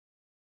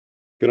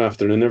Good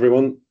afternoon,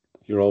 everyone.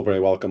 You're all very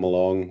welcome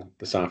along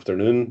this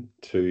afternoon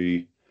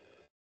to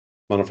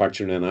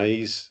Manufacturing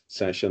NI's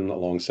session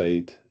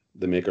alongside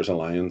the Makers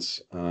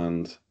Alliance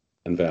and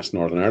Invest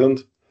Northern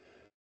Ireland.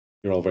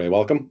 You're all very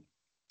welcome.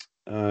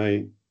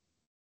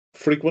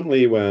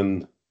 Frequently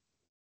when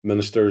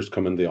ministers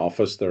come into the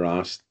office, they're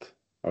asked,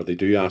 or they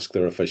do ask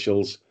their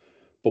officials,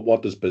 but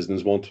what does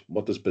business want?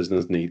 What does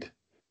business need?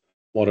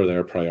 What are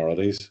their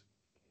priorities?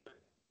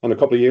 And a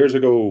couple of years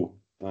ago,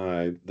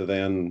 the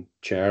then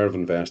chair of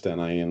Invest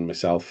NI and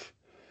myself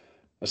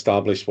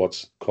established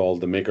what's called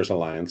the Makers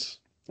Alliance.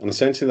 And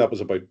essentially, that was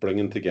about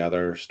bringing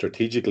together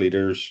strategic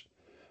leaders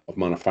of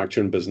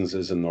manufacturing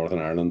businesses in Northern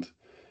Ireland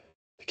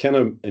to kind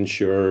of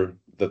ensure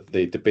that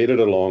they debated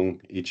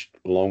along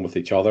with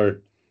each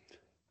other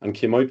and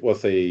came out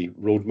with a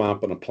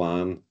roadmap and a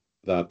plan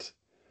that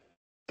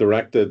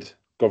directed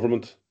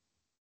government,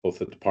 both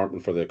the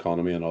Department for the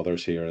Economy and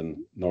others here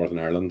in Northern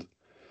Ireland,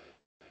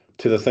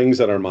 to the things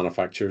that our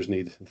manufacturers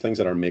need, the things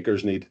that our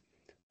makers need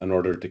in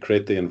order to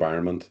create the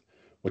environment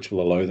which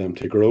will allow them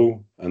to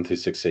grow and to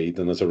succeed,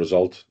 and as a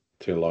result,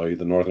 to allow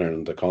the Northern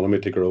Ireland economy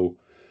to grow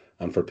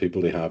and for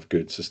people to have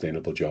good,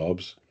 sustainable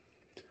jobs.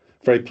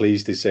 Very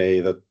pleased to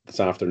say that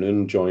this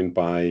afternoon, joined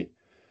by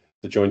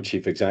the joint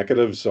chief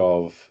executives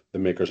of the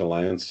Makers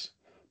Alliance,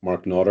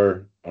 Mark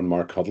Nodder and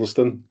Mark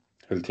Huddleston,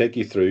 who'll take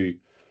you through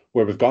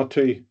where we've got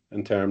to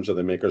in terms of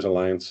the Makers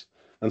Alliance,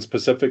 and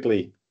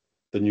specifically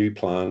the new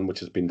plan which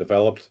has been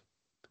developed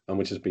and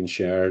which has been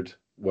shared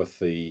with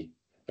the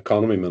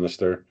Economy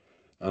Minister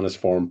and has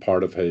formed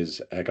part of his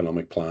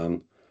economic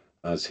plan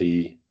as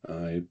he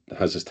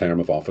has his term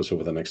of office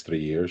over the next 3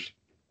 years.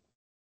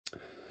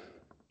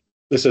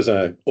 This is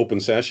an open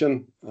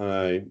session.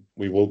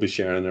 We will be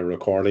sharing a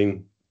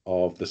recording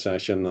of the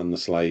session and the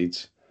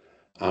slides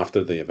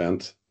after the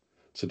event,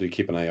 so do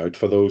keep an eye out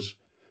for those.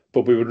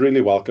 But we would really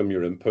welcome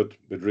your input.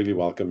 We'd really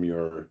welcome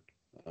your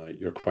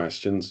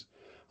questions.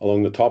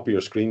 Along the top of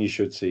your screen, you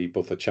should see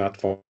both the chat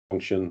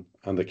function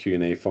and the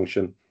Q&A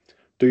function.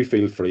 Do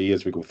feel free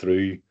as we go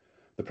through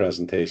the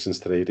presentations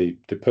today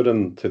to put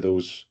into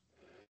those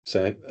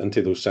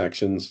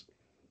sections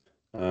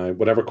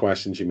whatever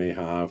questions you may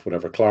have,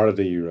 whatever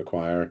clarity you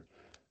require,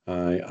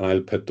 and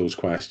I'll put those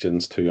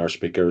questions to our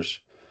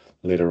speakers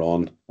later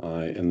on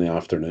in the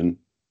afternoon.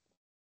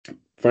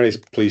 Very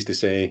pleased to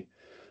say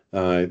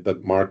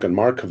that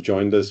Mark have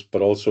joined us,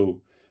 but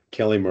also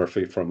Kelly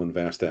Murphy from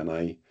Invest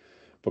NI.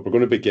 But we're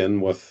going to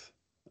begin with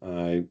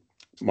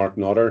Mark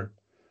Nodder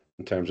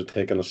in terms of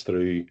taking us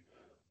through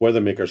where the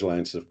Makers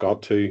Alliance have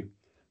got to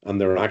and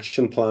their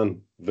action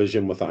plan,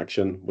 Vision with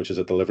Action, which is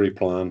a delivery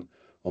plan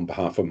on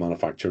behalf of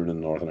manufacturing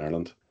in Northern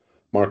Ireland.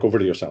 Mark, over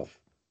to yourself.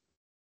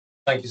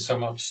 Thank you so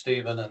much,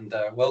 Stephen, and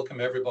welcome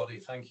everybody.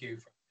 Thank you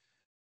for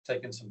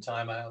taking some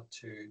time out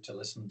to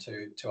listen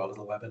to our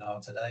little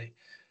webinar today.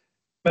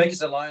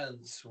 Makers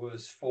Alliance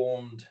was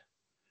formed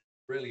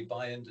really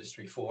by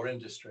industry for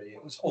industry.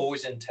 It was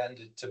always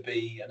intended to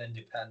be an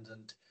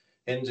independent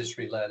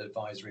industry-led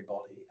advisory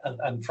body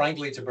and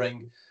frankly to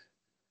bring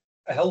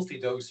a healthy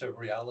dose of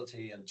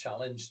reality and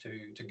challenge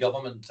to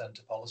government and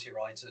to policy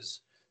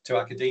writers, to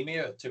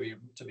academia, to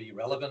be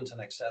relevant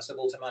and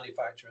accessible to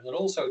manufacturers, and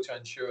also to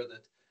ensure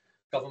that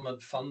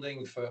government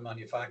funding for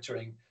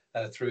manufacturing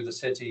through the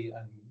city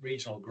and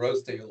regional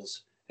growth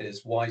deals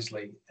is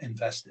wisely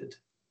invested.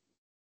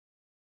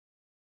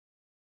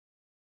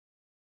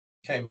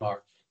 Okay,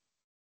 Mark.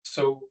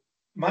 So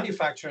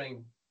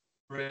manufacturing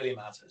really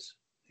matters.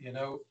 You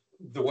know,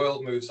 the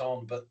world moves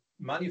on, but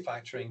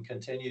manufacturing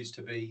continues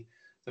to be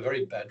the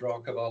very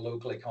bedrock of our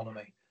local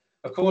economy.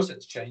 Of course,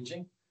 it's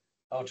changing.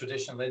 Our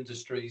traditional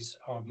industries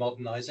are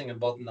modernizing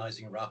and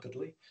modernizing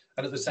rapidly.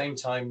 And at the same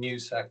time, new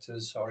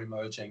sectors are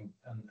emerging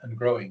and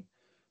growing.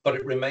 But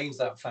it remains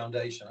that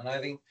foundation. And I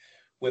think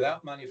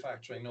without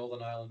manufacturing,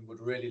 Northern Ireland would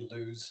really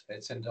lose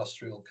its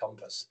industrial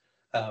compass.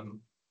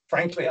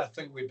 Frankly, I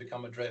think we'd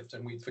become adrift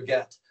and we'd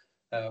forget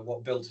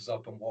what built us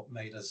up and what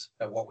made us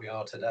what we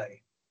are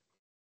today.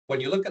 When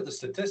you look at the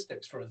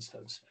statistics, for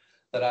instance,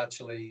 that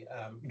actually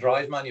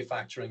drive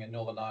manufacturing in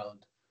Northern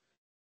Ireland,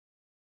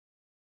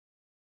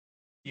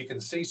 you can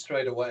see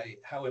straight away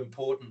how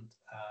important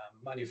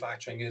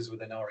manufacturing is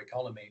within our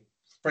economy.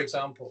 For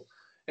example,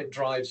 it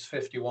drives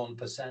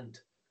 51%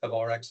 of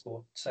our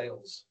export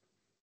sales.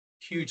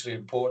 Hugely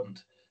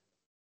important.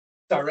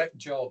 Direct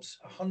jobs,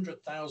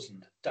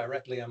 100,000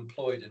 directly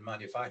employed in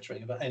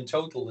manufacturing. In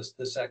total,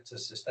 the sector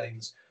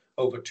sustains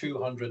over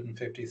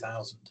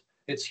 250,000.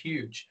 It's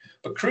huge.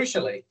 But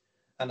crucially,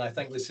 and I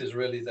think this is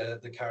really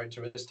the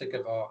characteristic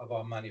of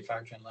our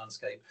manufacturing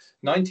landscape,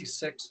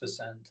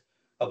 96%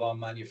 of our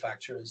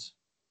manufacturers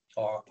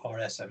are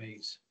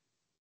SMEs.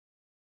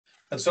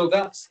 And so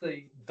that's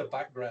the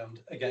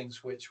background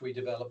against which we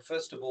develop,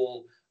 first of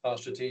all, our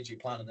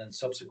strategic plan, and then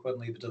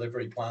subsequently the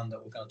delivery plan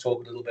that we're going to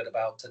talk a little bit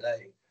about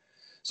today.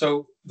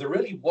 So there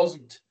really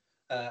wasn't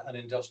an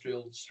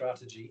industrial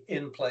strategy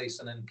in place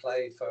and in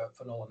play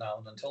for Northern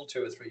Ireland until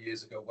 2 or 3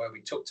 years ago, where we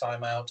took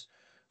time out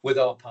with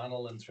our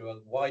panel and through a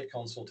wide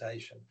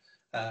consultation,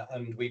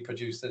 and we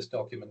produced this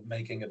document,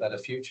 Making a Better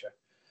Future.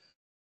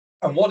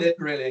 And what it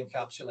really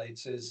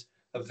encapsulates is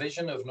a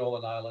vision of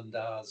Northern Ireland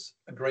as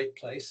a great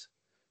place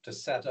to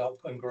set up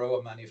and grow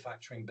a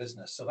manufacturing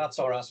business. So that's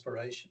our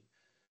aspiration,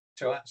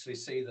 to actually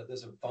see that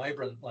there's a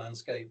vibrant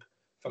landscape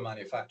for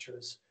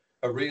manufacturers,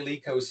 a real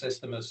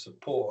ecosystem of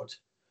support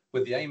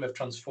with the aim of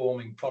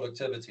transforming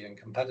productivity and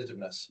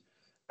competitiveness,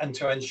 and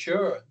to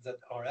ensure that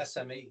our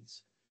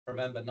SMEs,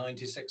 remember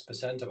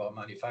 96% of our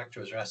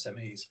manufacturers are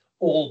SMEs,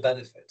 all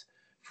benefit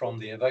from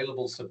the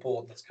available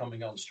support that's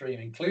coming on stream,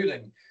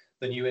 including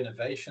the new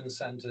innovation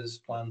centres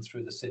planned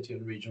through the city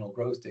and regional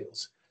growth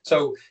deals.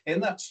 So in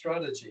that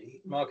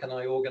strategy, Mark and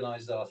I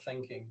organised our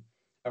thinking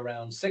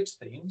around 6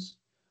 themes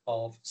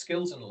of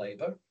skills and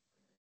labour,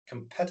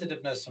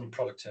 competitiveness and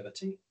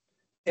productivity,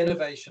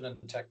 innovation and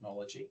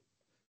technology,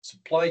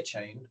 supply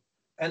chain,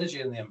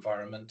 energy and the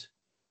environment,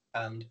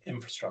 and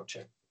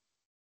infrastructure.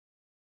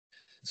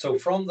 So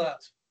from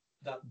that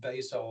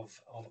base of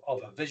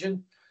a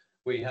vision,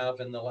 we have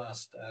in the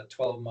last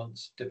 12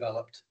 months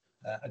developed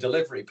a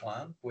delivery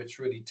plan, which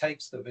really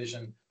takes the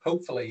vision,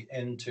 hopefully,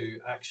 into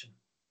action.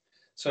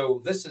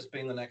 So this has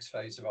been the next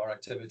phase of our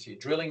activity,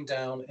 drilling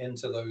down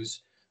into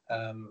those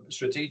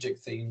strategic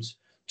themes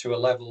to a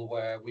level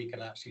where we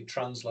can actually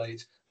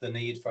translate the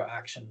need for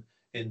action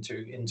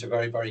into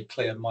very, very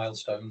clear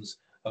milestones,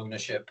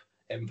 ownership,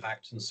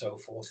 impact, and so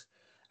forth.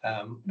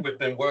 We've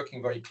been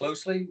working very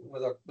closely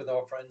with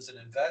our friends in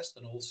Invest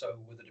and also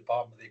with the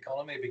Department of the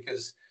Economy,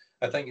 because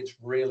I think it's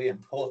really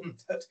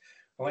important that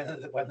when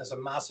there's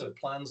a massive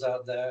plans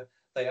out there,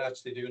 they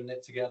actually do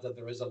knit together,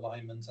 there is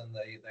alignment, and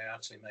they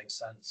actually make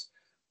sense.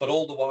 But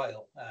all the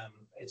while,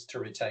 it's to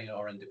retain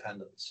our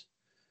independence.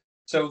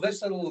 So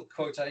this little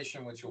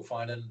quotation, which you'll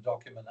find in the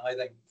document, I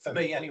think, for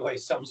me anyway,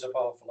 sums up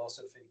our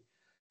philosophy.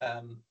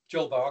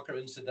 Joel Barker,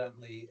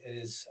 incidentally,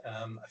 is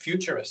a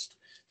futurist.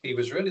 He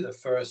was really the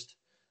first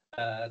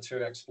to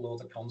explore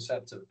the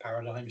concept of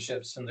paradigm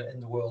shifts in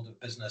the world of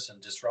business and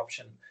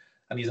disruption.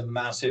 And he's a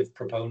massive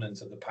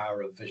proponent of the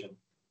power of vision.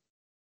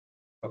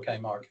 Okay,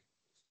 Mark.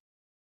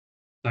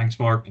 Thanks,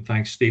 Mark, and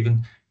thanks,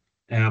 Stephen.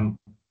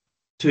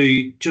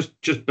 To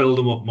just build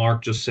on what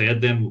Mark just said,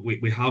 then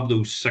we have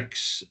those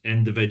 6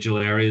 individual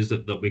areas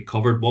that we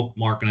covered. What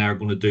Mark and I are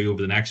going to do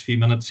over the next few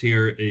minutes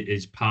here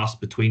is pass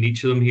between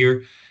each of them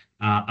here,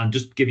 and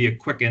just give you a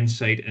quick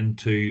insight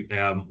into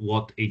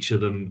what each of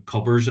them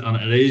covers. And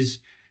it is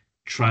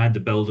trying to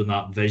build on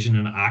that vision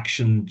and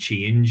action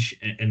change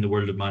in the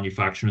world of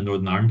manufacturing in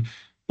Northern Ireland.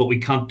 But we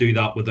can't do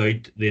that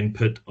without the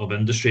input of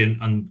industry.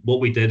 And what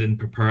we did in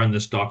preparing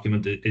this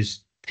document is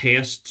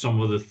test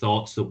some of the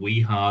thoughts that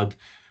we had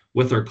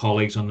with our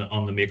colleagues on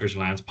the Makers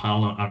Alliance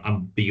panel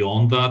and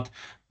beyond that.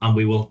 And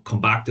we will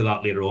come back to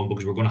that later on,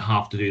 because we're going to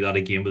have to do that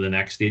again with the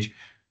next stage.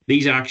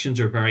 These actions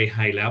are very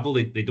high level.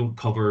 They don't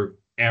cover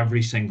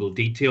every single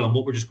detail. And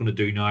what we're just going to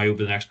do now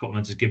over the next couple of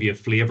minutes is give you a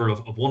flavour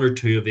of 1 or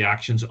 2 of the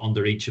actions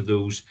under each of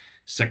those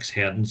 6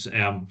 headings.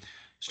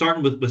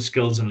 Starting with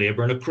skills and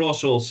labour. And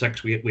across all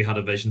 6, we had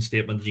a vision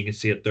statement. You can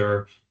see it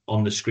there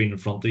on the screen in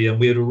front of you. And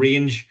we had a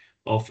range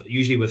of,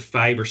 usually with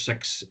 5 or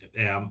 6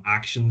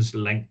 actions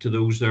linked to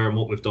those there. And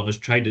what we've done is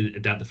try to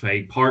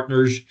identify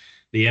partners,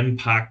 the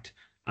impact,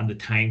 and the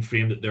time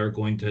frame that they're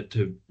going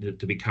to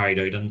be carried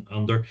out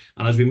under.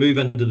 And as we move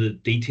into the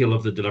detail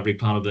of the delivery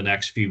plan of the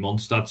next few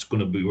months, that's going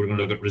to be, we're going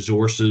to look at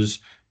resources,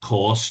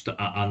 cost,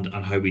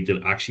 and how we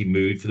actually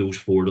move those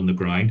forward on the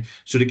ground.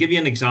 So to give you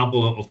an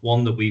example of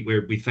one that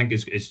we think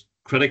is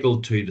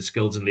critical to the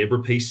skills and labour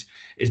piece,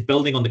 is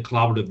building on the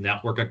collaborative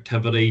network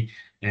activity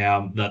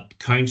that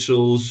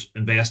councils,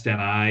 Invest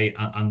NI,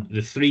 and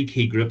the 3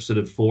 key groups that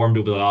have formed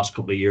over the last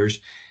couple of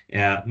years.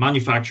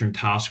 Manufacturing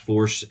Task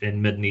Force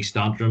in Mid and East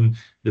Antrim,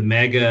 the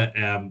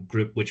Mega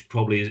group, which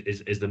probably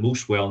is the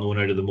most well known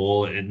out of them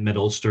all in Mid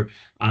Ulster,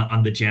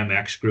 and the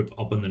GEMX group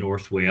up in the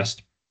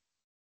Northwest.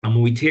 And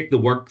when we take the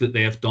work that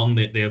they have done,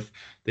 they've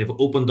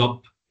opened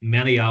up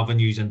many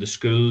avenues into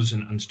schools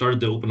and started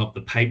to open up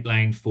the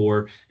pipeline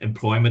for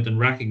employment and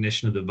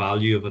recognition of the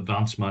value of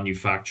advanced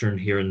manufacturing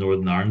here in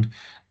Northern Ireland.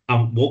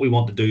 And what we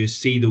want to do is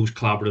see those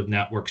collaborative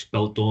networks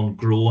built on,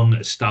 grown,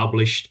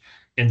 established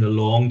in the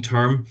long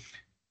term,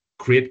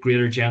 create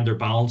greater gender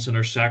balance in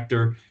our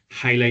sector,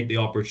 highlight the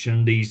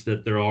opportunities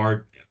that there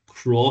are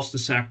across the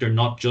sector,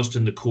 not just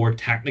in the core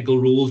technical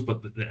roles,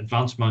 but the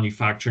advanced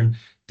manufacturing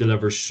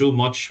delivers so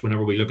much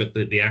whenever we look at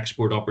the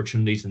export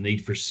opportunities, the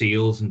need for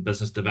sales and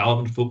business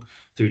development folk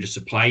through to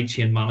supply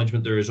chain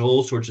management. There is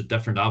all sorts of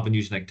different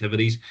avenues and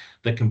activities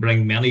that can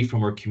bring many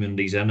from our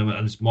communities in. And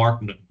as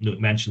Mark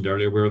mentioned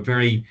earlier, we're a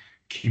very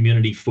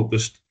community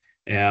focused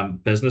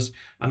business,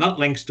 and that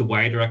links to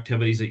wider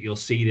activities that you'll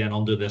see then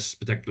under this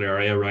particular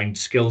area around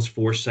skills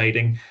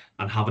foresighting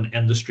and having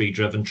industry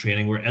driven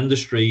training, where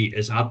industry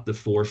is at the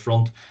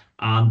forefront.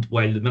 And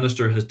while the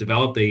Minister has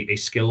developed a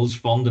skills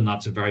fund, and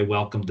that's a very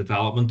welcome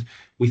development,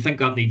 we think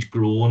that needs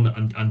grown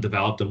and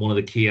developed. And one of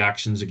the key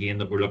actions again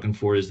that we're looking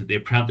for is that the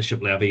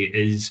apprenticeship levy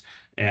is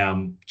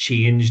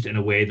changed in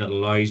a way that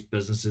allows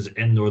businesses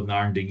in Northern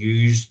Ireland to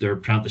use their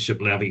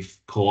apprenticeship levy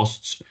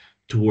costs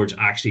towards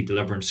actually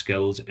delivering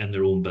skills in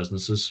their own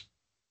businesses.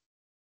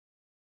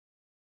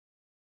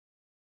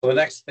 The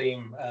next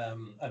theme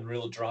and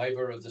real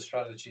driver of the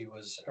strategy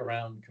was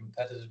around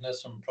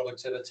competitiveness and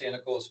productivity. And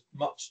of course,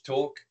 much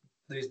talk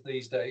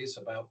these days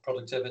about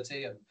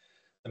productivity, and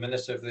the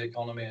Minister for the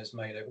Economy has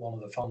made it one of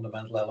the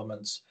fundamental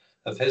elements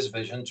of his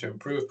vision to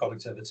improve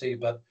productivity.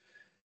 But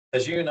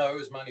as you know,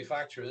 as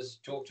manufacturers,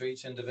 talk to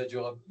each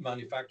individual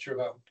manufacturer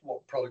about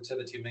what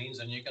productivity means,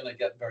 and you're going to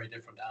get very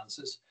different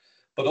answers.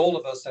 But all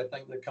of us, I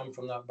think, that come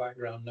from that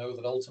background know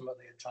that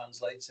ultimately it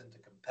translates into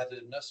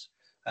competitiveness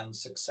and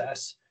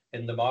success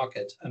in the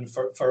market. And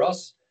for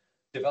us,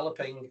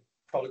 developing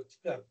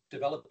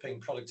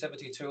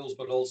productivity tools,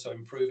 but also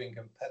improving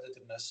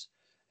competitiveness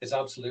is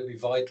absolutely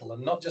vital.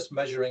 And not just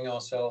measuring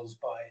ourselves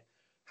by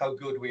how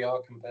good we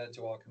are compared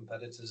to our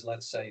competitors,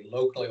 let's say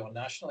locally or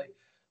nationally,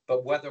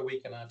 but whether we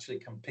can actually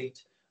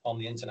compete on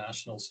the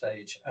international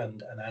stage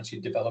and actually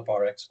develop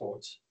our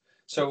exports.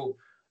 So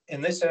in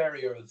this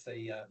area of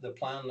the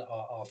plan,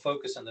 our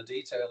focus and the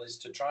detail is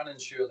to try and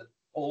ensure that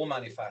all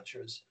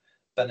manufacturers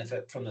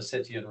benefit from the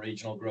city and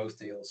regional growth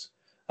deals,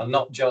 and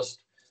not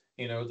just,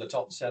 the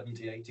top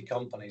 70, 80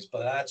 companies,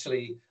 but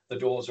actually the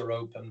doors are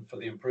open for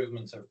the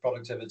improvement of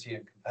productivity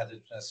and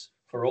competitiveness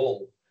for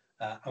all.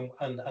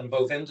 And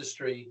both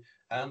industry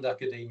and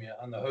academia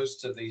and the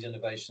hosts of these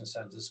innovation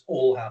centres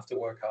all have to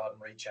work hard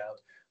and reach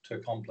out to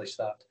accomplish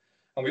that.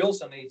 And we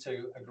also need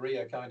to agree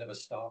a kind of a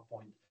start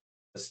point,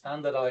 a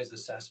standardised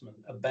assessment,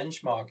 a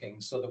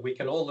benchmarking, so that we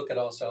can all look at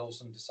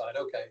ourselves and decide,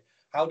 okay,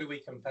 how do we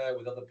compare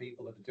with other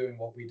people that are doing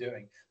what we're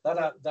doing?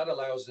 That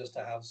allows us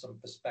to have some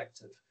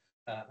perspective,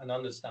 an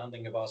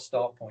understanding of our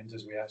start point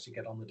as we actually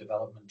get on the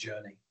development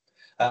journey.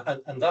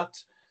 And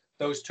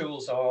those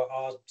tools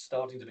are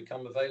starting to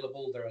become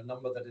available. There are a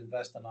number that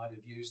Invest and I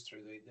have used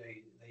through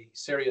the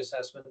Siri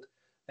assessment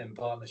in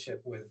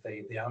partnership with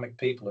the AMIC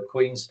people at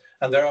Queen's.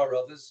 And there are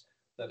others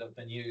that have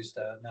been used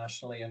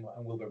nationally and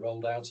will be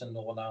rolled out in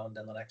Northern Ireland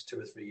in the next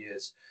 2 or 3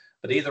 years.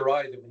 But either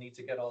we need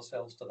to get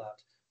ourselves to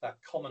that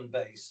common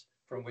base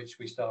from which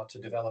we start to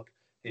develop,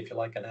 if you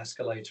like, an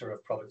escalator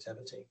of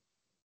productivity.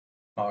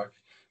 Mark.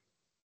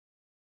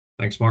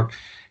 Thanks, Mark.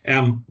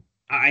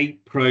 I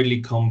proudly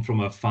come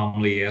from a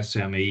family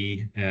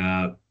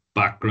SME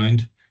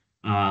background,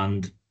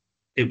 and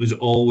it was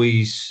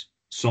always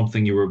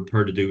something you were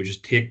prepared to do, which is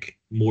take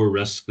more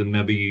risk than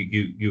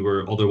maybe you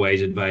were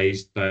otherwise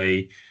advised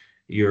by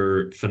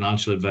your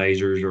financial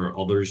advisors or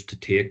others to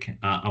take.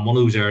 And one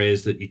of those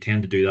areas that you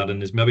tend to do that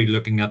in is maybe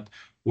looking at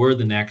where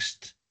the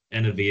next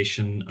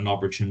innovation and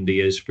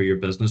opportunity is for your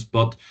business.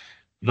 But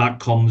that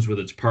comes with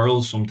its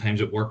perils.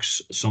 Sometimes it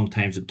works,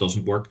 sometimes it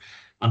doesn't work.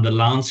 And the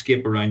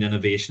landscape around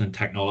innovation and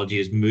technology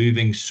is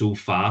moving so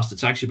fast.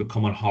 It's actually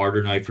becoming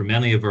harder now for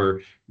many of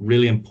our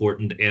really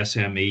important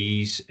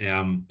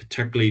SMEs,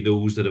 particularly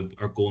those that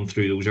are going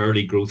through those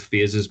early growth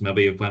phases,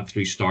 maybe have went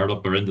through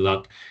startup or into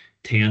that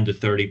 10 to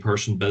 30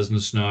 person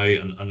business now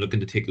and looking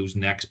to take those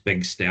next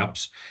big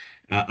steps.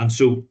 And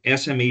so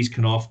SMEs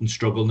can often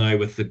struggle now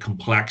with the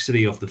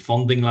complexity of the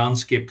funding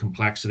landscape,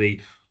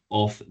 complexity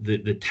of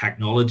the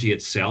technology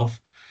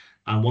itself.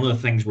 And one of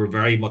the things we're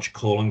very much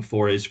calling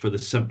for is for the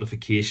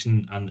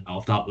simplification and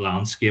of that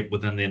landscape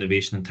within the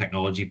innovation and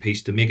technology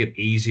piece to make it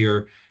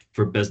easier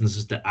for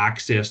businesses to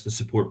access the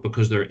support,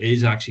 because there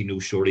is actually no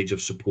shortage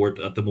of support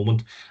at the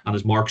moment. And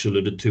as Mark's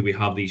alluded to, we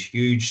have these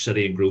huge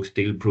city and growth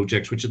deal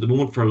projects, which at the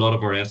moment for a lot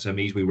of our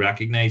SMEs, we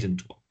recognise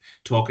and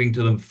talking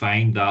to them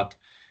find that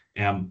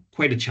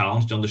quite a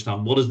challenge to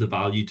understand what is the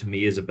value to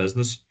me as a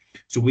business.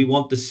 So we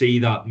want to see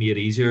that made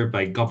easier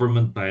by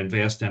government, by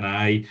Invest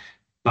NI,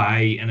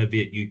 by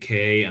Innovate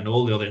UK and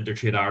all the other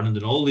Intertrade Ireland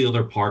and all the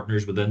other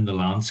partners within the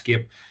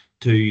landscape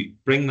to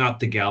bring that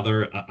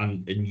together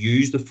and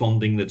use the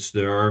funding that's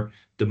there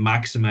to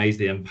maximise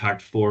the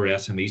impact for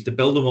SMEs, to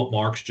build on what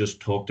Mark's just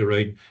talked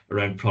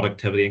around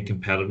productivity and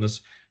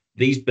competitiveness.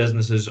 These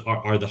businesses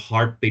are the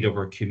heartbeat of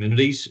our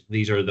communities.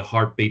 These are the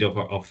heartbeat of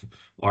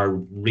our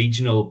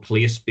regional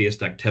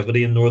place-based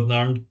activity in Northern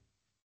Ireland.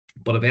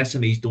 But if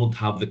SMEs don't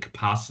have the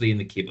capacity and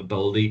the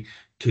capability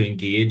to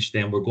engage,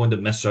 then we're going to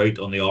miss out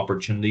on the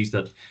opportunities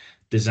that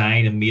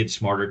design and made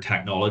smarter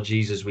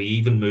technologies as we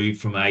even move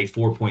from I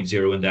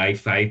 4.0 into I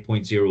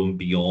 5.0 and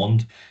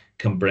beyond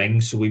can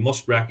bring. So we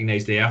must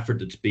recognise the effort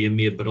that's being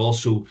made, but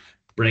also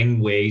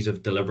bring ways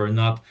of delivering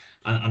that.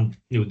 And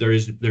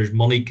there's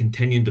money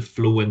continuing to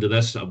flow into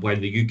this while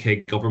the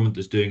UK government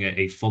is doing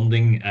a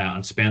funding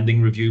and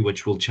spending review,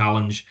 which will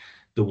challenge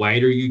the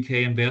wider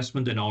UK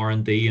investment in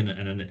R&D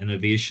and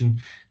innovation.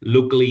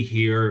 Locally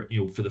here,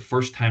 for the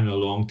first time in a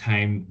long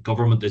time,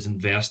 government is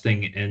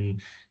investing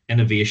in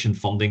innovation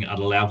funding at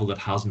a level that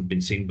hasn't been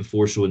seen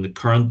before. So in the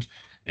current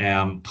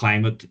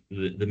climate,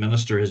 the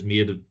Minister has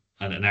made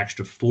an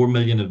extra 4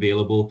 million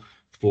available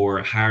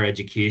for higher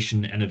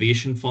education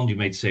innovation fund. You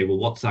might say, well,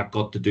 what's that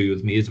got to do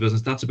with me as a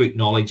business? That's about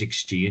knowledge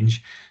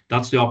exchange.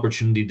 That's the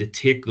opportunity to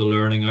take the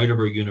learning out of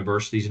our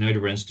universities and out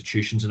of our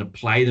institutions and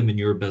apply them in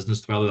your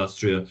business, whether that's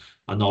through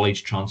a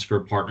knowledge transfer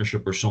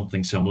partnership or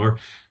something similar.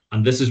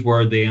 And this is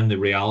where then the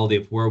reality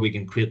of where we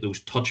can create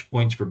those touch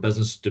points for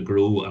business to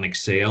grow and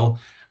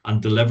excel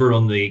and deliver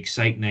on the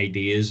exciting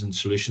ideas and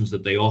solutions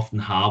that they often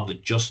have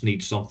that just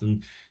need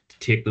something to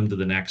take them to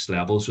the next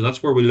level. So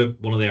that's where we look,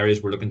 one of the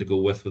areas we're looking to go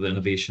with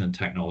innovation and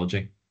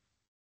technology.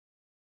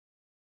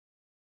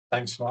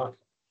 Thanks, Mark.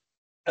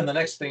 And the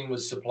next thing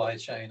was supply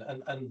chain.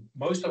 And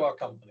most of our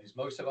companies,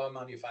 most of our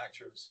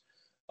manufacturers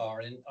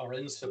are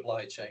in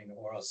supply chain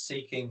or are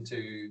seeking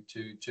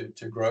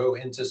to grow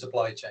into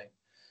supply chain.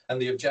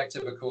 And the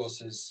objective, of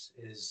course,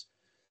 is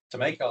to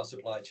make our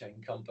supply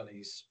chain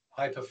companies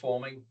high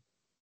performing,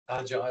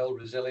 agile,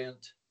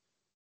 resilient,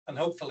 and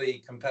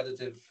hopefully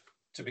competitive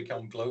to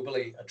become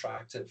globally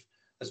attractive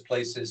as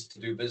places to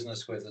do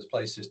business with, as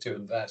places to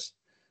invest.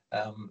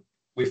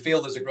 We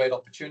feel there's a great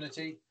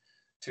opportunity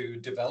to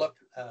develop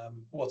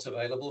what's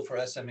available for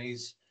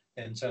SMEs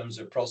in terms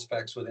of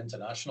prospects with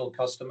international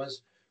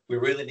customers. We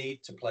really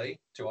need to play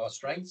to our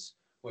strengths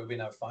where we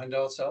now find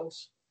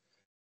ourselves.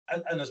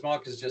 And as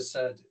Mark has just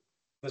said,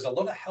 there's a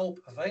lot of help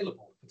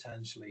available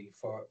potentially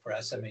for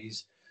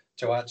SMEs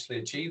to actually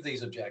achieve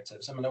these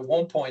objectives. I mean, at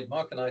one point,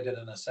 Mark and I did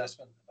an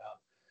assessment about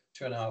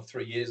 2.5,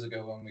 3 years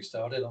ago when we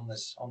started on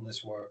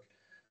this work.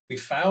 We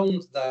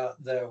found that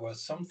there were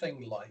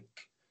something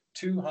like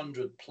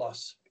 200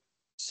 plus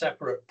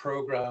separate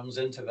programs,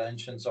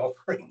 interventions,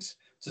 offerings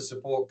to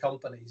support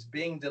companies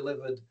being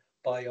delivered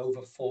by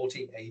over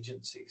 40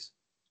 agencies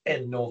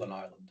in Northern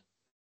Ireland.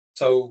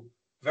 So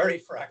very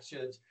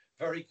fractured,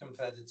 very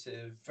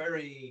competitive,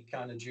 very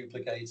kind of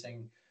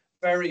duplicating,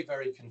 very,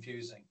 very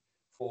confusing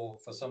for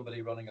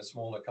somebody running a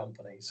smaller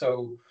company.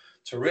 So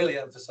to really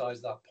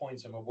emphasize that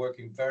point, and we're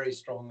working very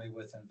strongly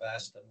with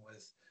Invest and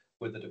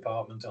with the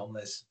department on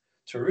this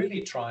to really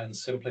try and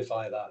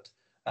simplify that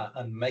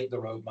and make the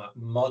roadmap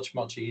much,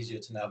 much easier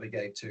to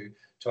navigate to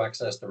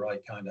access the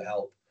right kind of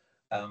help.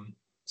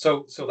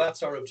 So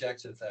that's our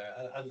objective there.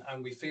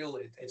 And we feel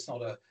it's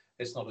not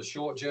a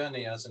short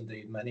journey, as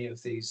indeed many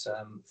of these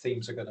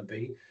themes are going to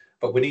be,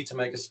 but we need to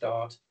make a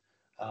start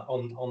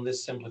on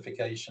this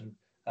simplification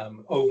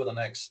over the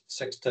next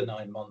 6 to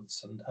 9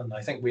 months. And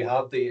I think we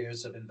have the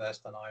ears of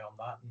Invest and I on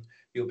that. And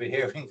you'll be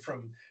hearing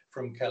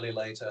from Kelly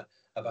later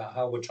about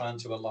how we're trying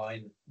to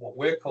align what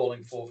we're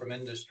calling for from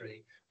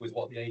industry with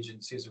what the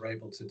agencies are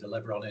able to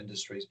deliver on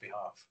industry's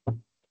behalf.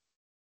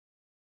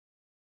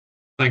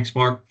 Thanks,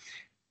 Mark.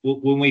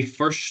 When we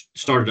first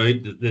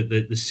started out,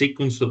 the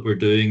sequence that we're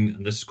doing,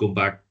 and this is going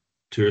back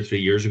 2 or 3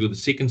 years ago, the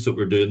sequence that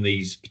we're doing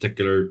these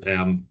particular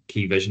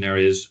key vision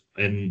areas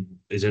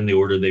is in the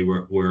order they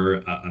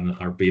were and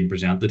are being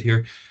presented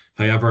here.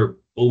 However,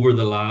 over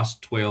the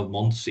last 12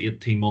 months,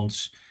 18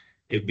 months,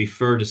 it'd be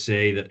fair to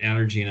say that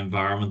energy and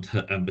environment,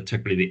 and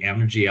particularly the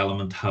energy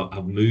element,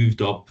 have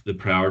moved up the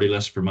priority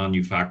list for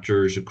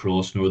manufacturers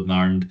across Northern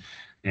Ireland,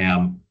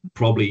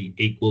 probably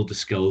equal to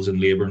skills and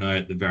labour now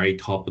at the very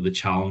top of the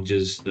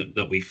challenges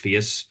that we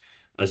face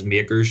as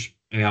makers,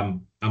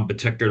 and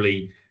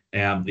particularly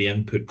the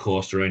input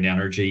cost around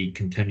energy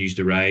continues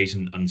to rise,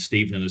 and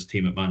Stephen and his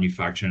team at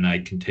manufacturing and I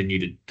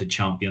continue to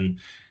champion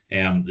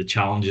the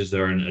challenges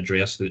there and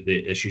address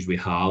the issues we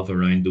have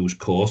around those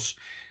costs.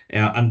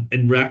 And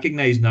in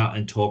recognising that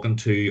and talking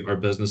to our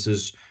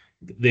businesses,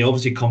 they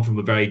obviously come from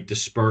a very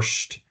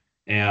dispersed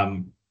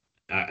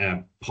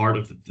part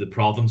of the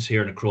province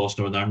here and across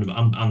Northern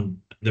Ireland, and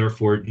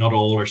therefore not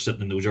all are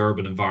sitting in those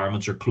urban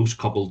environments or close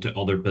coupled to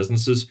other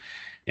businesses.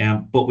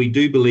 But we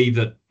do believe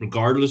that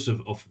regardless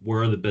of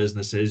where the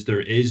business is,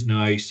 there is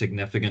now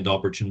significant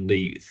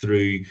opportunity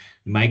through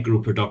micro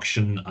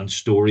production and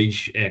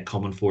storage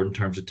coming forward in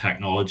terms of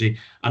technology,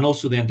 and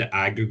also then to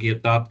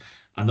aggregate that.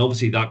 And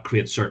obviously that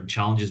creates certain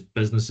challenges.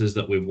 Businesses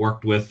that we've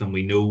worked with and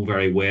we know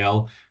very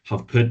well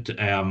have put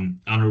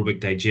anaerobic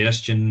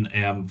digestion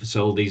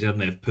facilities in.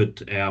 They've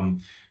put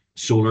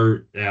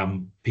solar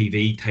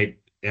PV type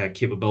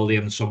capability,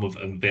 and some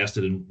have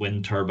invested in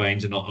wind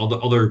turbines and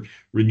other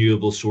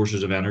renewable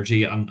sources of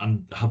energy,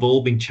 and have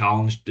all been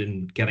challenged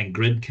in getting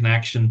grid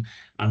connection.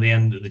 And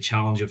then the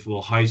challenge of,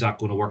 well, how's that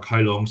going to work?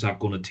 How long is that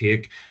going to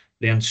take?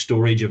 Then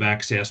storage of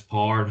excess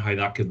power and how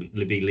that could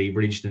be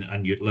leveraged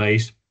and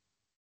utilised.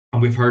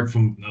 And we've heard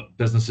from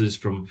businesses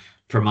from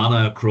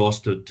Fermanagh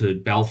across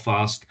to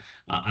Belfast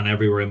and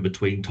everywhere in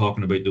between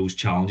talking about those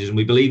challenges. And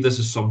we believe this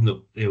is something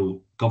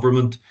that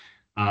government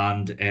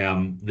and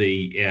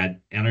the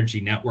energy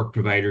network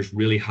providers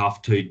really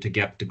have to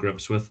get to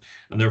grips with.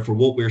 And therefore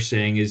what we're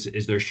saying is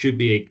there should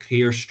be a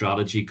clear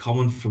strategy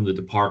coming from the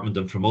department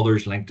and from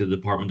others linked to the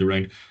department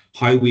around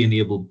how we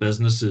enable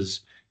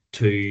businesses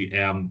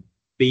to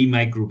be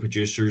micro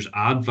producers,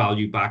 add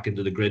value back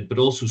into the grid, but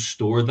also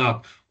store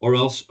that, or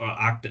else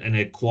act in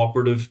a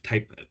cooperative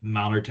type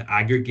manner to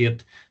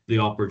aggregate the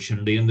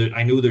opportunity. And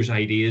I know there's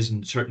ideas,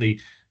 and certainly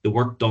the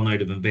work done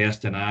out of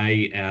Invest and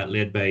I,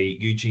 led by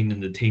Eugene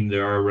and the team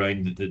there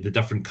around the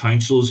different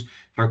councils,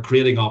 are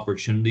creating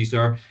opportunities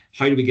there.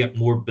 How do we get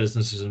more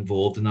businesses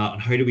involved in that,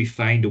 and how do we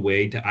find a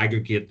way to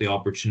aggregate the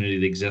opportunity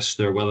that exists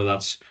there, whether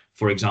that's,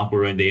 for example,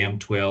 around the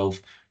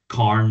M12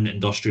 Carn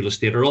industrial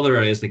estate or other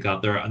areas they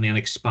got there, and then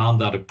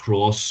expand that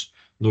across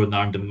Northern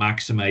Ireland to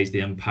maximise the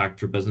impact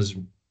for business,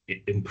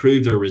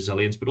 improve their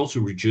resilience, but also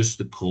reduce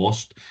the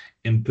cost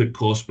input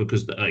costs,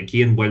 because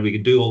again, while we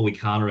can do all we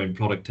can around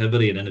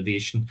productivity and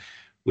innovation,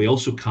 we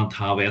also can't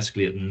have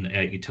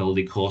escalating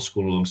utility costs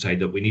going alongside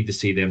that. We need to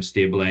see them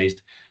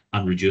stabilised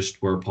and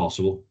reduced where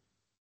possible.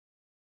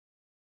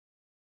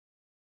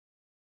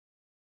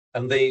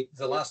 And the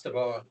last of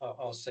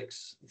our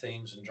 6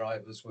 themes and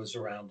drivers was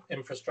around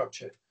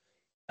infrastructure.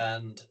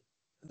 And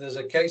there's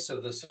a case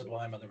of the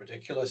sublime and the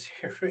ridiculous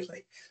here,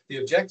 really. The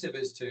objective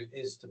is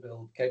to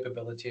build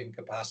capability and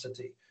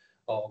capacity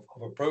of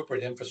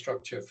appropriate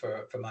infrastructure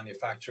for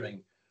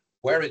manufacturing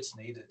where it's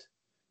needed,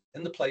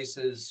 in the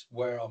places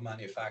where our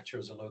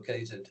manufacturers are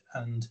located.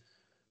 And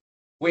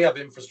we have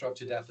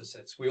infrastructure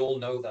deficits. We all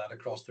know that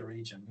across the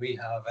region. We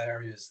have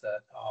areas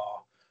that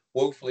are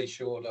woefully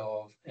short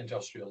of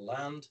industrial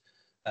land,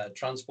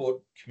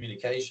 transport,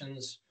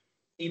 communications,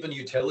 even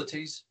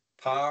utilities,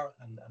 power,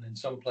 and in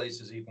some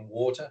places even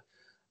water.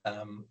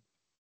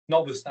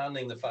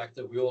 Notwithstanding the fact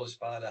that we all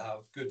aspire to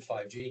have good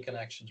 5G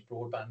connections,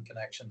 broadband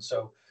connections.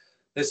 So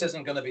this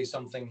isn't going to be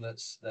something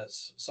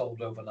that's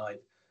solved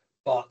overnight,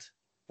 but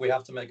we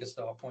have to make a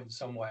start point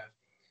somewhere.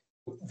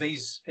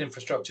 These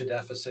infrastructure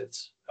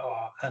deficits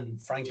are,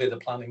 and frankly, the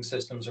planning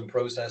systems and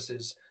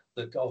processes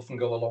that often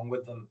go along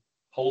with them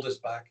hold us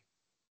back.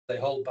 They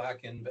hold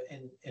back in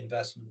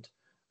investment,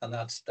 and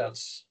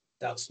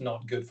that's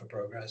not good for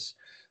progress.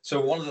 So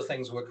one of the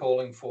things we're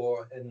calling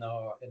for in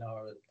our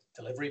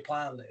delivery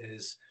plan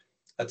is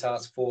a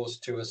task force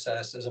to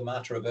assess, as a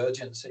matter of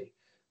urgency,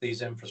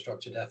 these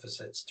infrastructure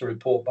deficits, to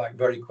report back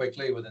very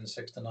quickly within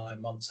 6 to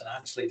 9 months, and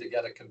actually to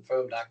get a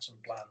confirmed action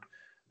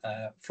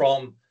plan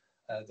from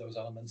those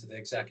elements of the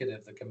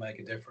executive that can make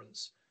a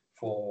difference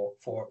for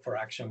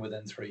action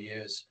within 3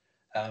 years.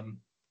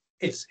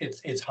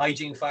 It's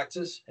hygiene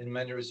factors in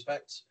many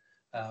respects,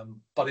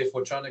 but if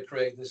we're trying to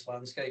create this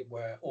landscape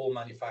where all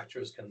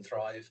manufacturers can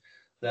thrive,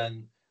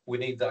 then we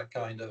need that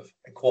kind of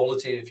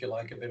equality, if you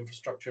like, of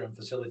infrastructure and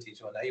facility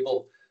to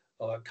enable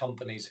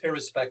companies,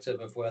 irrespective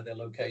of where they're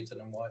located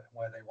and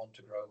where they want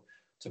to grow,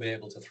 to be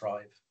able to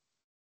thrive.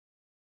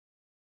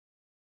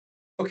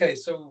 Okay,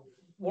 so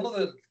one of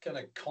the kind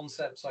of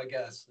concepts, I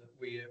guess, that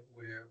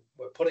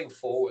we're putting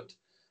forward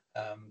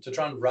to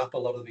try and wrap a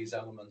lot of these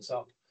elements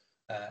up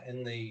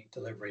in the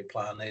delivery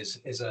plan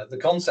is the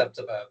concept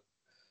of a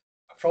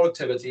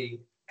productivity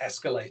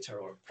escalator,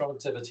 or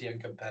productivity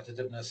and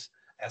competitiveness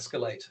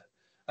escalator.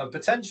 And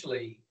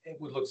potentially it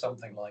would look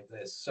something like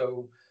this.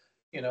 So,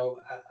 a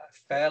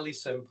fairly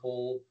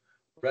simple,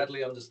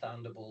 readily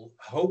understandable,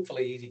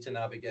 hopefully easy to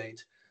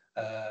navigate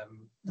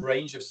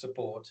range of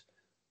support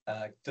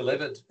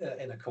delivered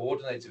in a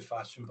coordinated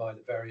fashion by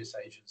the various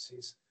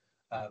agencies.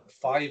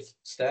 5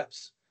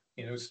 steps,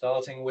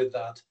 starting with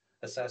that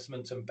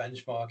assessment and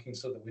benchmarking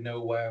so that we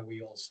know where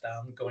we all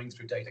stand, going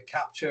through data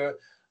capture,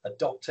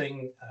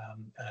 adopting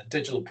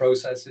digital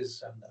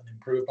processes and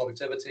improve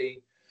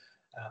productivity,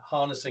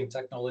 harnessing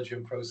technology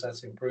and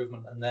process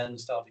improvement, and then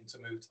starting to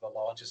move to the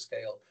larger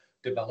scale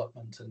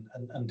development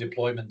and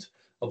deployment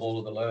of all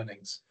of the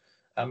learnings.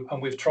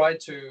 And we've tried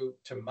to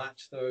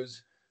match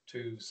those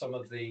to some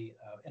of the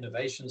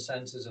innovation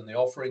centres and the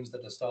offerings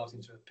that are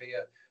starting to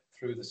appear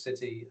through the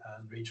city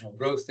and regional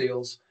growth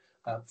deals.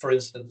 For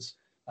instance,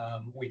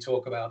 we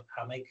talk about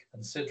AMIC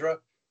and CIDRA.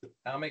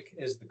 AMIC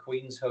is the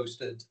Queen's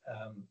hosted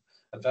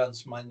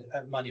Advanced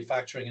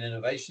Manufacturing and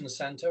Innovation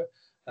Centre.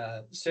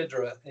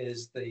 CIDRA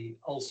is the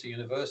Ulster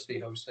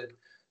University hosted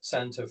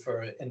Centre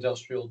for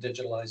Industrial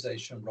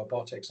Digitalisation,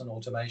 Robotics and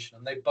Automation.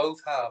 And they both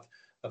have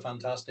a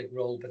fantastic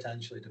role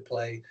potentially to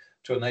play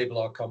to enable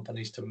our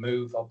companies to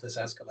move up this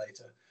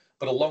escalator.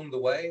 But along the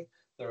way,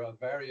 there are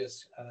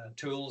various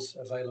tools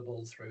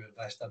available through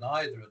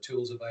InvestNI. There are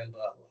tools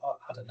available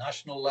at a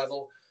national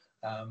level.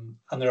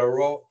 And there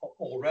are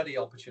already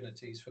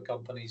opportunities for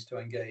companies to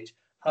engage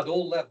at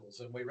all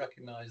levels. And we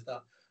recognise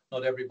that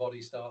not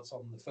everybody starts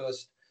on the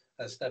first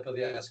step of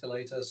the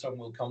escalator. Some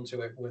will come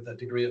to it with a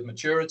degree of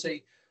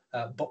maturity,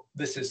 but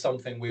this is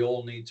something we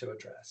all need to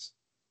address.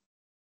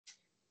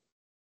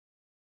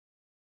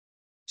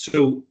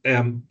 So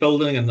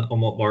building on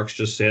what Mark's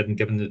just said and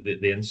given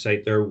the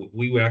insight there,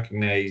 we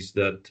recognise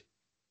that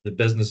the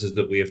businesses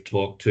that we have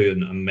talked to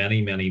and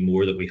many, many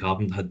more that we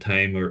haven't had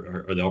time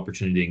or the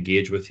opportunity to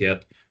engage with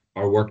yet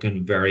are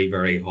working very,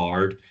 very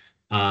hard.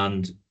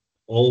 And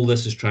all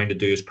this is trying to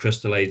do is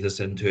crystallise this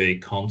into a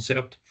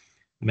concept.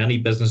 Many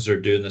businesses are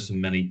doing this in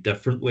many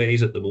different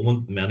ways at the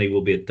moment. Many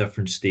will be at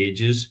different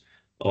stages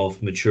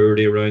of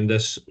maturity around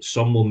this.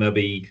 Some will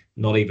maybe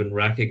not even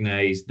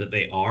recognise that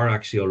they are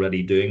actually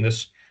already doing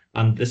this.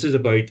 And this is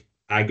about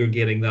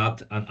aggregating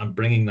that and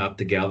bringing that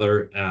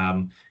together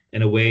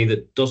in a way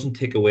that doesn't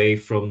take away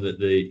from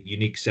the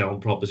unique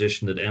selling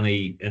proposition that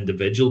any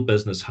individual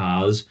business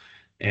has,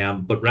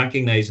 but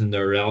recognising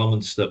there are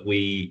elements that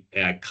we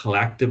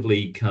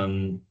collectively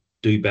can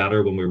do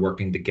better when we're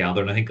working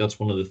together. And I think that's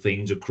one of the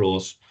things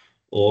across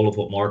all of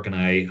what Mark and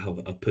I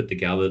have put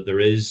together. There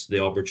is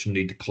the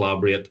opportunity to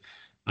collaborate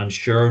and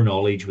share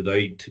knowledge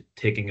without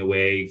taking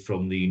away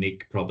from the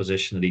unique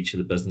proposition that each of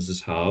the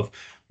businesses have.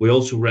 We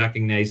also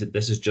recognise that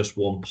this is just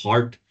one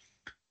part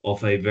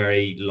of a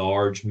very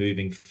large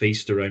moving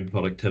feast around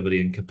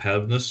productivity and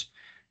competitiveness.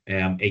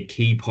 A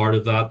key part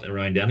of that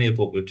around any of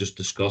what we've just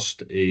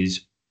discussed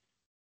is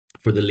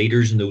for the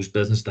leaders in those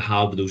businesses to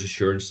have those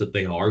assurance that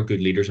they are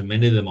good leaders, and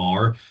many of them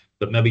are,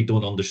 but maybe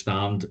don't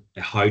understand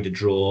how to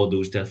draw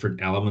those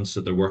different elements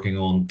that they're working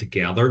on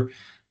together.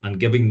 And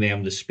giving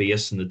them the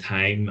space and the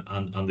time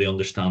and the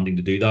understanding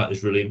to do that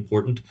is really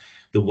important.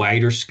 The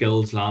wider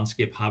skills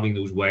landscape, having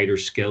those wider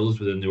skills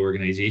within the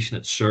organization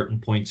at certain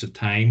points of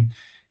time,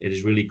 it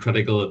is really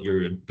critical that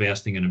you're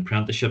investing in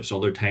apprenticeships.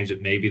 Other times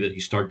it may be that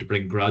you start to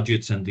bring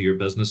graduates into your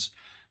business.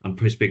 And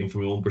speaking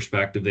from my own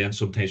perspective, then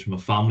sometimes from a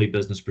family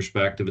business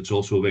perspective, it's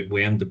also about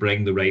when to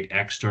bring the right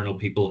external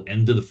people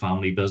into the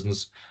family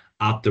business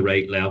at the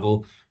right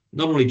level,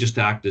 not only just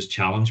to act as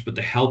challenge, but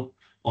to help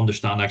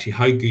understand actually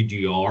how good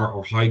you are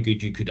or how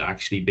good you could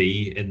actually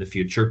be in the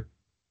future.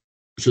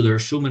 So there are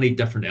so many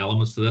different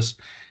elements to this.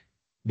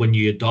 When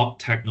you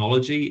adopt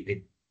technology,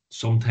 it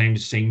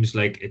sometimes seems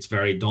like it's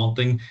very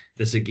daunting.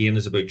 This again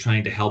is about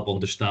trying to help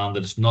understand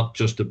that it's not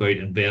just about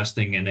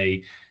investing in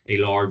a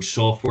large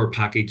software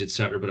package,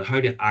 etc., but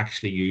how to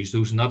actually use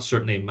those. And that's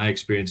certainly in my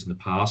experience in the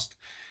past,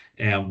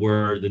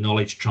 where the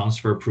knowledge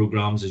transfer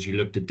programs, as you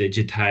look to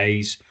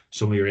digitize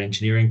some of your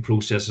engineering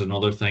processes and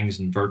other things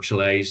and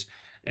virtualize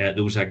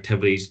those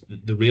activities,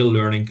 the real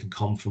learning can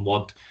come from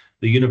what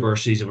the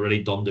universities have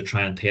already done to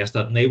try and test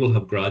that. And they will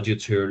have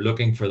graduates who are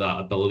looking for that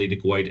ability to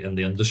go out in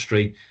the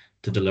industry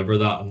to deliver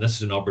that. And this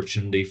is an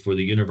opportunity for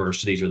the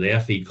universities or the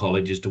FE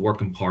colleges to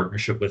work in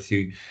partnership with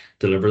you,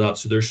 deliver that.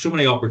 So there's so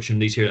many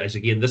opportunities here. As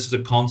again, this is a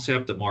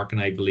concept that Mark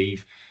and I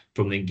believe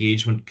from the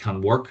engagement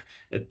can work.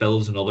 It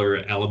builds on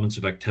other elements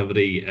of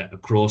activity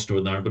across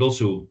Northern Ireland, but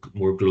also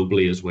more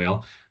globally as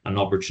well. An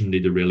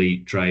opportunity to really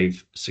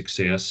drive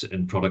success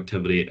in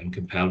productivity and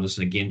competitiveness.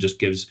 And again, just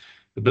gives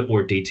a bit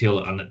more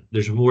detail, and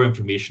there's more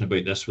information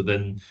about this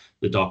within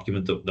the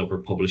document that we're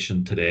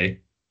publishing today.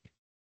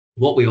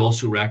 What we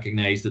also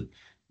recognize that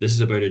this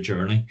is about a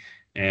journey.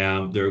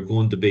 There are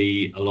going to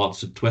be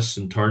lots of twists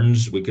and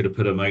turns. We could have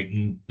put a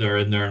mountain there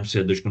in there and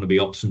said there's going to be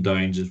ups and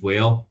downs as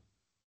well.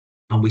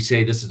 And we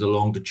say this is a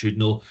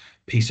longitudinal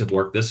piece of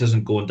work. This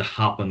isn't going to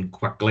happen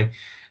quickly.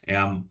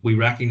 We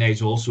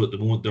recognize also at the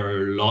moment there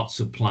are lots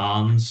of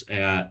plans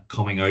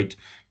coming out.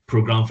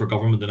 Programme for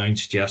Government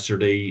announced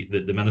yesterday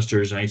that the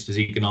Minister's announced his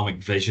economic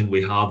vision.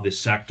 We have the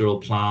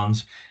sectoral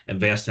plans,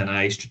 Invest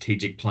NI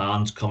strategic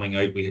plans coming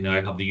out. We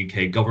now have the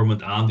UK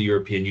government and the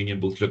European Union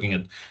both looking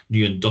at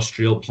new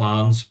industrial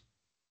plans.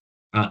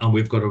 And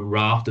we've got a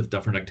raft of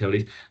different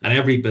activities, and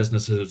every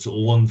business has its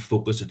own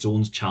focus, its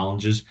own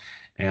challenges.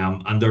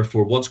 And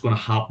therefore, what's going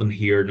to happen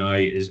here now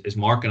is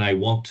Mark and I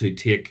want to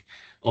take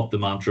up the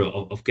mantra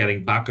of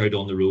getting back out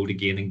on the road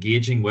again,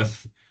 engaging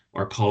with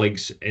our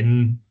colleagues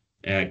in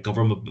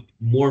government, but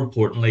more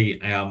importantly,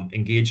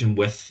 engaging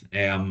with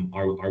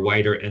our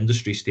wider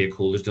industry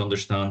stakeholders to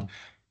understand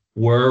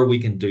where we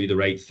can do the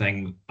right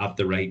thing at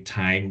the right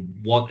time.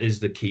 What is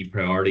the key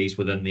priorities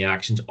within the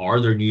actions? Are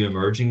there new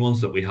emerging ones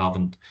that we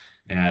haven't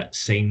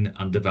seen,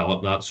 and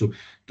develop that? So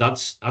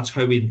that's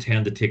how we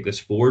intend to take this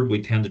forward.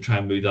 We tend to try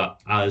and move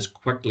that as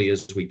quickly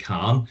as we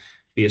can,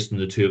 based on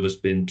the two of us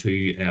being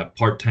two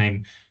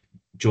part-time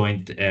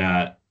joint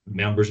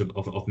members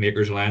of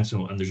Makers Alliance,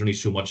 and there's only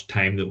so much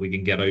time that we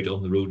can get out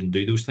on the road and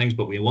do those things,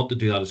 but we want to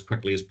do that as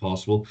quickly as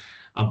possible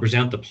and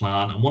present the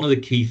plan. And one of the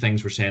key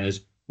things we're saying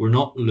is we're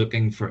not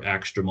looking for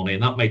extra money,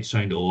 and that might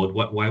sound odd.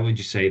 Why would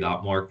you say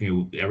that, Mark? You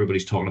know,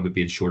 everybody's talking about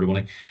being short of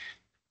money.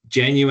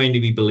 Genuinely,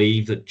 we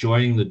believe that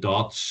joining the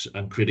dots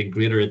and creating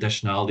greater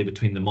additionality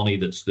between the money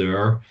that's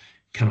there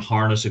can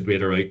harness a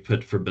greater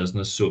output for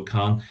business. So it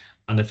can.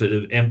 And if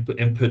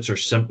inputs are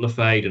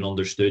simplified and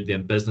understood,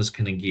 then business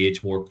can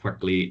engage more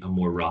quickly and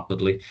more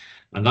rapidly.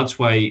 And that's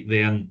why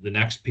then the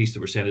next piece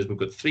that we're saying is we've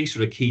got three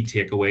sort of key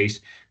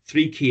takeaways,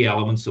 three key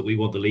elements that we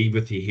want to leave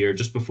with you here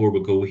just before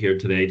we go here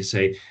today, to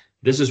say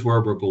this is where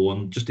we're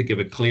going, just to give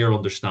a clear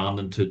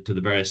understanding to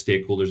the various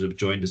stakeholders that have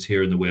joined us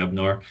here in the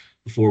webinar,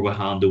 before we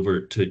hand over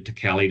to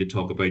Kelly to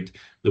talk about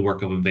the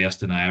work of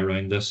Invest NI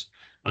around this.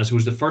 And I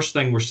suppose the first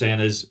thing we're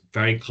saying is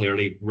very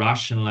clearly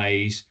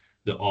rationalise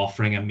the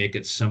offering and make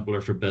it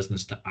simpler for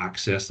business to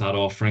access that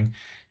offering.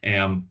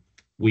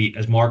 We,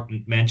 as Mark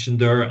mentioned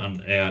there,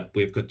 and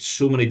we've got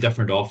so many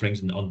different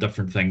offerings on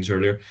different things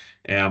earlier.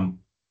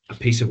 A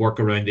piece of work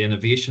around the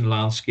innovation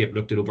landscape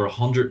looked at over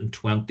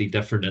 120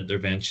 different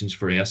interventions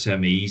for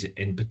SMEs,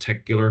 in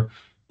particular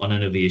on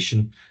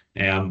innovation.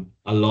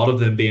 A lot of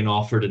them being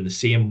offered in the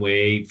same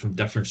way from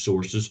different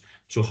sources.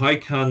 So how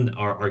can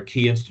our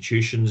key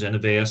institutions,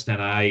 Invest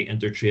NI,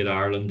 Intertrade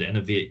Ireland,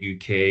 Innovate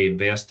UK,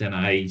 Invest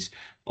NI's,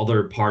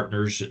 other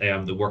partners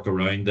that work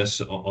around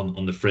this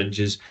on the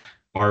fringes,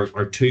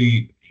 our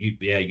two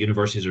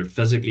universities are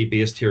physically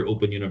based here,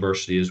 Open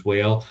University as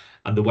well,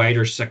 and the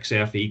wider 6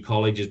 FE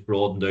colleges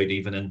broadened out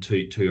even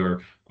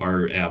into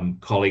our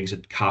colleagues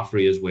at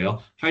CAFRE as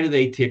well. How do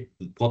they take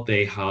what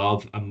they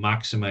have and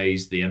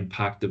maximise the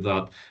impact of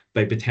that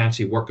by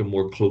potentially working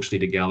more closely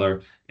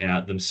together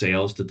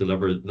themselves to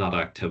deliver that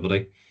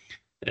activity?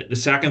 The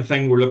second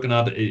thing we're looking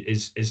at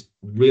is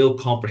real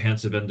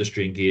comprehensive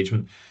industry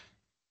engagement.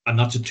 And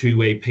that's a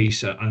two-way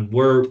piece. And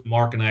where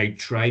Mark and I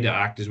try to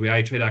act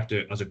I try to act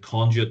as a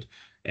conduit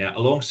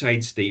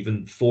alongside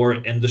Stephen for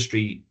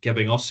industry,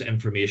 giving us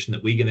information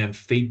that we can then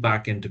feed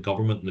back into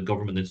government and the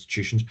government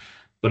institutions,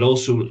 but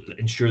also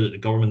ensure that the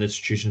government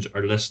institutions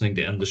are listening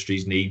to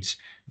industry's needs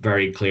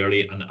very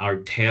clearly and are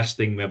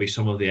testing maybe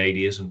some of the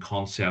ideas and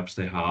concepts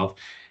they have.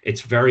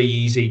 It's very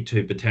easy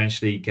to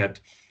potentially get,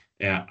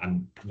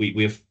 and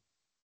we've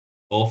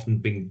often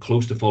been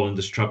close to following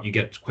this trap. You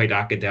get quite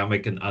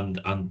academic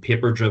and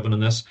paper driven in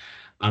this.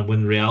 And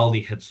when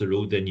reality hits the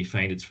road, then you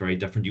find it's very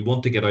different. You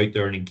want to get out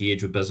there and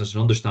engage with business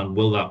and understand,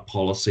 will that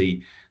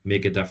policy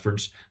make a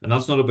difference? And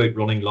that's not about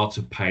running lots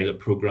of pilot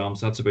programs.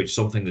 That's about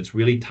something that's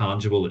really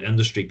tangible that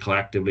industry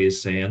collectively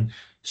is saying,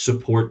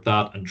 support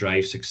that and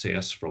drive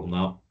success from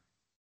that.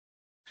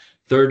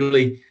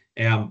 Thirdly,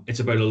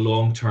 it's about a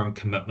long-term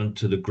commitment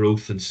to the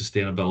growth and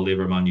sustainability of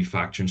our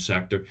manufacturing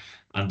sector.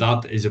 And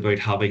that is about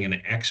having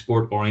an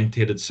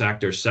export-orientated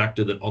sector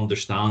that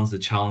understands the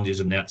challenges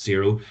of net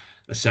zero,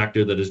 a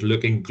sector that is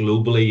looking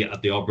globally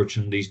at the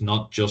opportunities,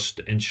 not just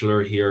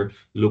insular here,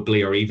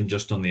 locally, or even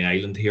just on the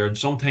island here. And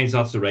sometimes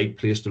that's the right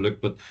place to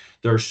look, but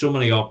there are so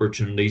many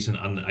opportunities,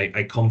 and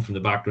I come from the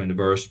background of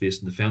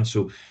aerospace and defence,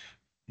 so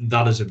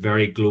that is a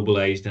very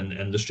globalized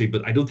industry,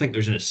 but I don't think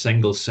there's a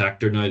single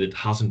sector now that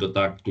hasn't got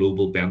that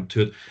global bent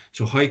to it.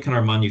 So how can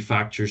our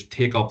manufacturers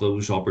take up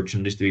those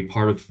opportunities to be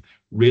part of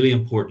really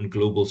important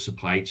global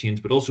supply chains,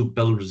 but also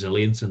build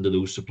resilience into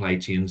those supply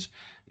chains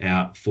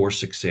for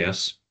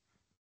success?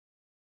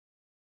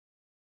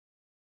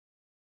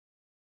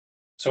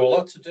 So a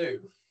lot to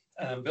do.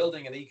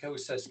 Building an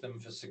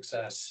ecosystem for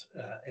success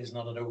is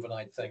not an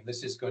overnight thing.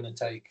 This is going to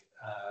take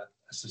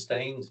a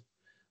sustained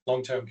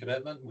long-term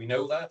commitment. We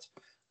know that.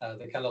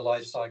 The kind of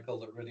life cycle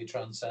that really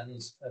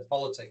transcends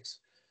politics.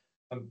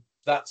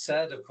 That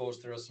said, of course,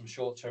 there are some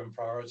short-term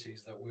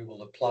priorities that we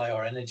will apply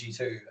our energy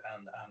to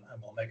and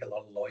we'll make a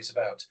lot of noise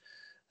about.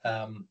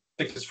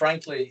 Because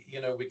frankly,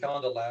 we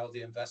can't allow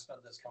the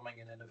investment that's coming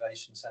in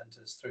innovation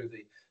centres through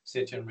the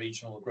city and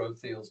regional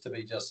growth deals to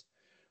be just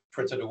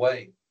frittered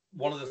away.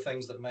 One of the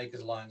things that Makers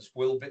Alliance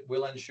will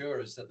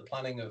ensure is that the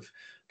planning of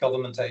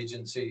government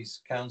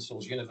agencies,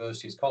 councils,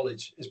 universities,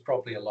 college is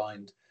properly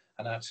aligned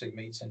and actually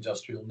meets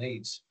industrial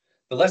needs.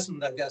 The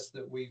lesson, I guess,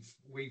 that we've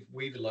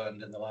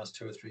learned in the last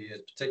 2 or 3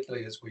 years,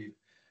 particularly as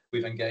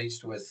we've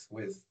engaged with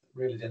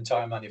really the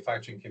entire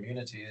manufacturing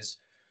community, is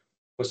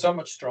we're so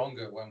much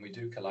stronger when we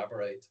do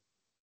collaborate.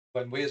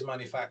 When we as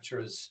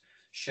manufacturers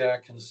share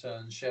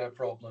concerns, share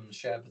problems,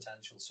 share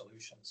potential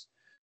solutions.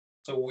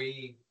 So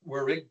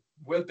we're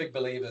big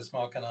believers,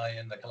 Mark and I,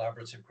 in the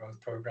collaborative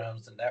growth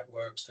programs, the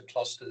networks, the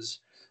clusters,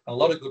 and a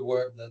lot of good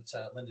work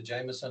that Linda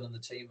Jameson and the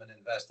team and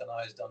Invest and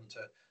I has done to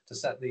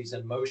set these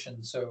in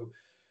motion. So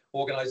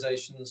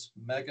organizations,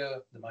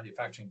 MEGA, the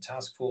Manufacturing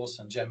Task Force,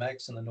 and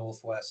GEMX in the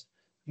Northwest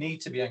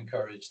need to be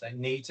encouraged. They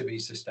need to be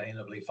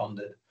sustainably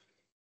funded.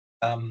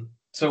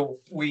 So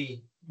we're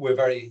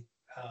very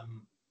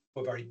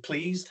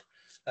pleased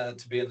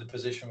to be in the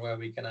position where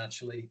we can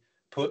actually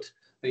put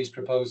these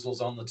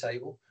proposals on the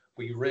table.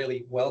 We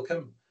really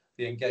welcome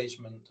the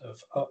engagement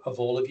of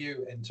all of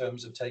you in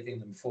terms of taking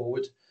them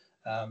forward.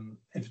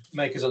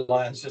 Makers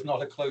Alliance is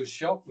not a closed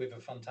shop. We have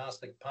a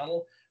fantastic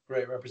panel,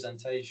 great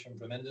representation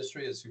from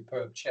industry, a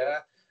superb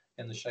chair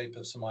in the shape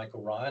of Sir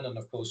Michael Ryan. And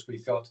of course,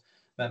 we've got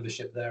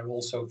membership there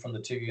also from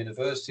the 2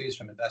 universities,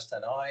 from Invest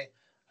NI.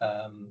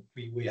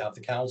 We have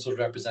the council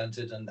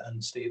represented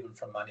and Stephen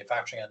from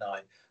Manufacturing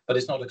NI, but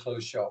it's not a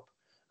closed shop.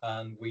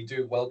 And we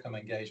do welcome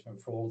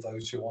engagement for all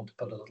those who want to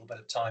put a little bit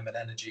of time and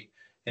energy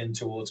in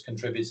towards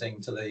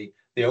contributing to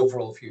the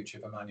overall future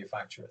for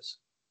manufacturers.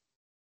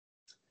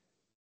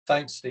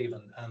 Thanks,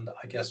 Stephen. And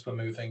I guess we're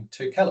moving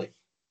to Kelly.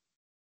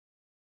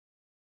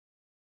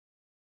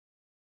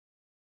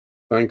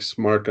 Thanks,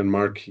 Mark and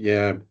Mark.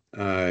 Yeah,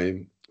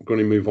 I'm going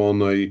to move on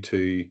now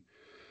to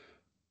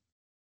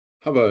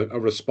have a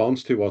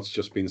response to what's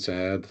just been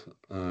said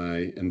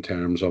in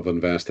terms of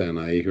Invest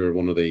NI, who are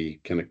one of the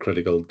kind of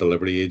critical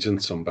delivery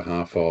agents on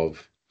behalf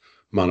of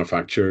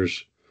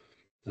manufacturers,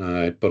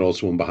 but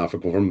also on behalf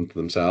of government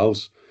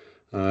themselves.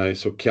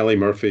 So Kelly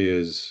Murphy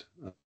is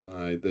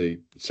the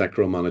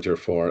sectoral manager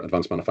for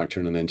advanced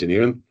manufacturing and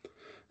engineering.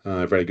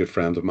 A very good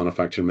friend of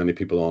manufacturing. Many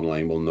people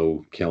online will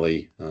know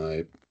Kelly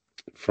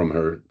from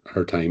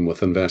her time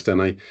with Invest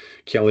NI.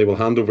 Kelly, will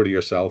hand over to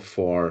yourself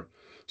for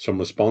some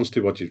response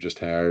to what you've just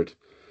heard,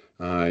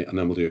 and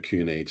then we'll do a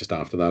Q&A just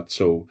after that.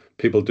 So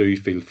people do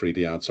feel free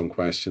to add some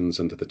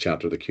questions into the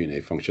chat or the Q&A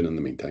function in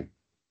the meantime.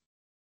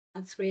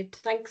 That's great.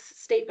 Thanks,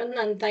 Stephen,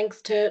 and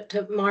thanks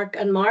to Mark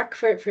and Mark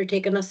for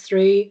taking us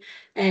through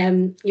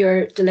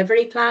your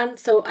delivery plan.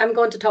 So I'm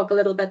going to talk a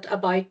little bit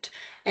about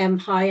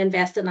how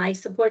Invest NI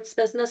supports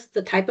business,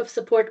 the type of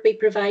support we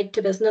provide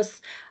to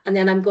business, and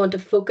then I'm going to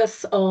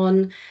focus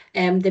on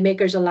the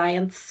Makers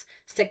Alliance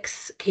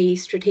 6 key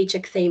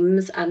strategic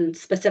themes and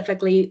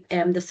specifically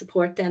the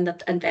support then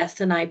that Invest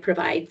NI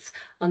provides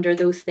under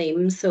those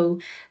themes. So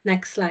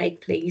next slide,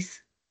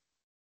 please.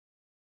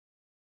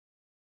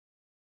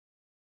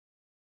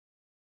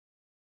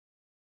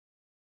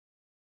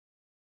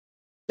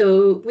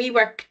 So we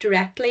work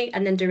directly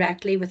and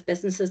indirectly with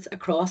businesses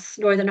across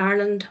Northern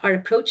Ireland. Our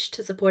approach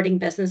to supporting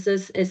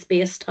businesses is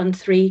based on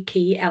 3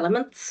 key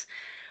elements.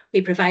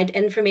 We provide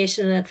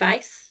information and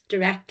advice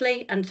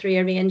directly and through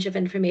a range of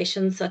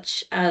information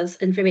services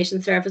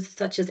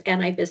such as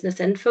NI Business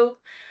Info.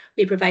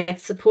 We provide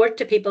support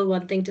to people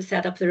wanting to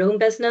set up their own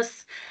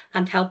business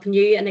and help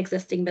new and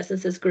existing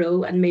businesses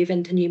grow and move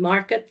into new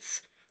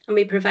markets. And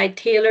we provide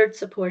tailored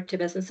support to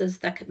businesses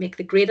that could make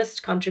the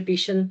greatest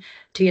contribution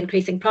to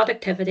increasing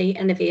productivity,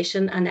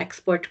 innovation and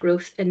export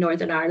growth in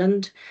Northern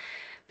Ireland.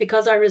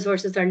 Because our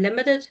resources are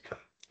limited,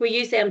 we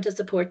use them to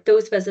support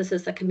those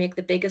businesses that can make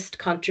the biggest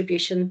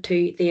contribution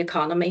to the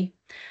economy.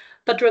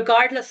 But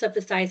regardless of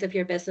the size of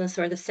your business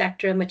or the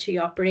sector in which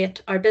you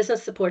operate, our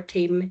business support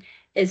team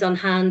is on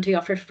hand to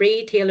offer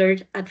free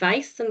tailored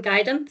advice and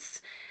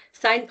guidance,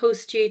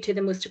 signpost you to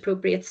the most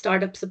appropriate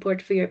startup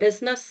support for your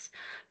business,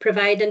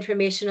 provide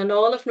information on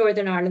all of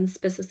Northern Ireland's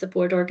business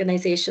support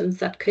organisations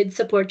that could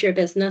support your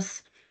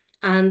business.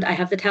 And I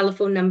have the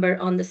telephone number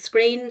on the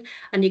screen,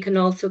 and you can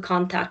also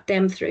contact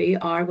them through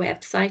our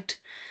website.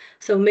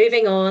 So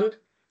moving on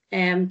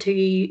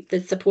to the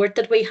support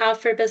that we have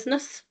for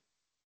business.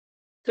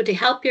 So to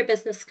help your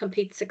business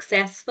compete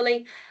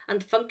successfully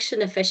and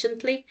function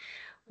efficiently,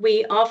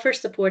 we offer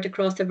support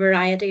across a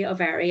variety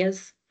of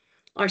areas.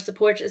 Our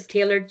support is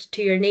tailored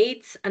to your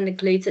needs and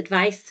includes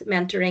advice,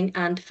 mentoring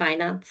and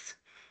finance.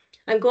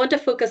 I'm going to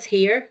focus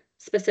here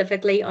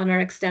specifically on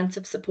our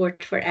extensive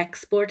support for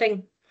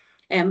exporting,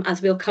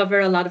 as we'll cover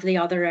a lot of the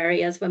other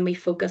areas when we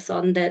focus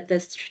on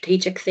the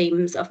strategic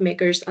themes of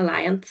Makers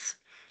Alliance.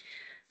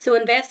 So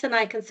Invest and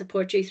I can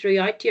support you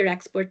throughout your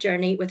export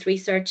journey with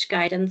research,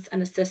 guidance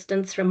and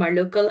assistance from our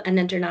local and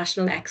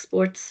international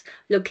exports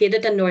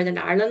located in Northern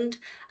Ireland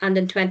and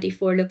in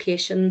 24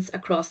 locations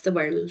across the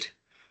world.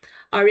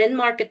 Our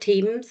in-market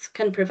teams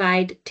can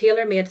provide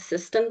tailor-made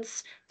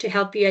assistance to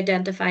help you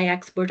identify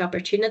export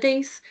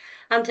opportunities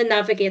and to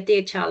navigate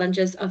the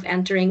challenges of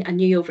entering a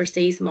new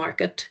overseas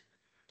market.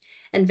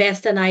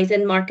 Invest and I's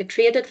in-market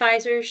trade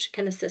advisors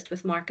can assist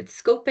with market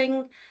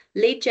scoping,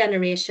 lead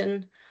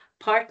generation,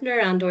 partner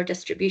and or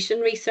distribution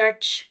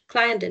research,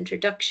 client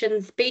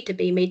introductions,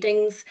 B2B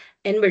meetings,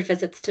 inward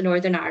visits to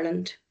Northern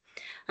Ireland.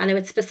 And I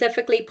would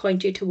specifically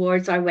point you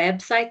towards our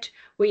website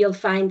where you'll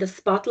find the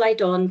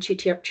Spotlight on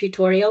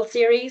tutorial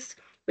series,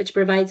 which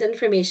provides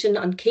information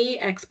on key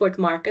export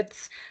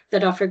markets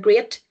that offer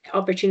great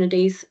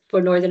opportunities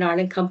for Northern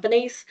Ireland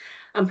companies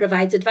and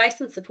provides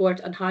advice and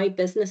support on how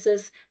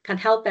businesses can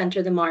help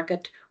enter the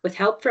market with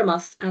help from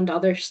us and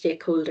other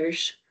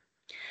stakeholders.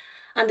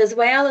 And as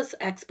well as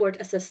export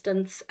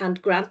assistance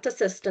and grant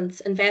assistance,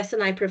 Invest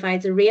and I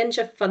provides a range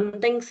of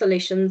funding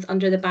solutions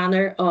under the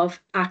banner of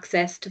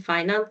access to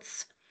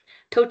finance.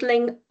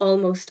 Totaling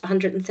almost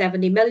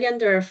 170 million,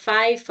 there are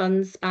 5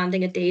 funds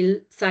spanning a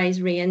deal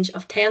size range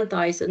of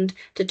 £10,000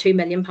 to £2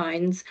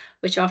 million,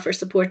 which offer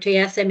support to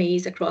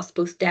SMEs across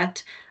both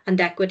debt and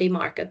equity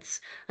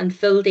markets. And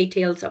full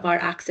details of our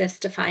access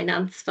to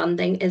finance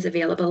funding is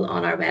available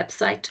on our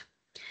website.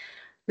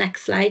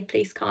 Next slide,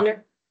 please,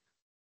 Connor.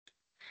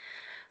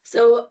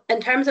 So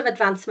in terms of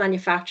advanced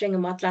manufacturing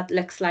and what that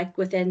looks like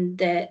within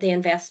the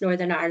Invest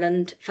Northern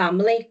Ireland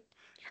family,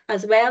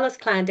 as well as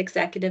client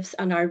executives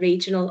on our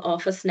regional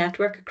office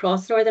network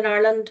across Northern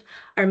Ireland,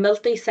 our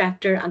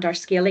multi-sector and our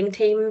scaling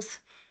teams,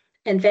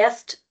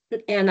 Invest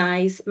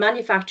NI's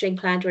manufacturing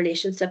client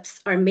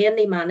relationships are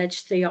mainly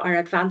managed through our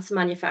advanced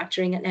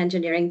manufacturing and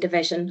engineering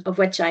division, of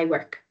which I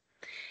work.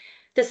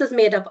 This is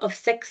made up of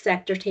 6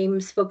 sector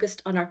teams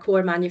focused on our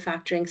core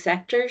manufacturing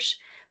sectors: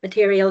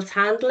 materials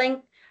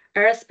handling,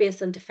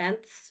 aerospace and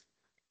defence,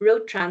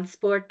 road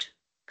transport,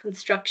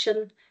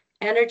 construction,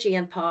 energy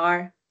and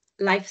power,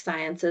 life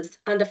sciences,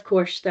 and of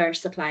course their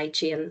supply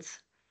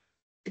chains.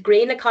 The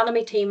green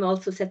economy team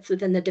also sits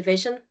within the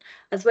division,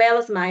 as well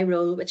as my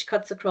role, which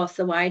cuts across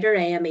the wider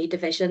AME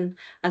division,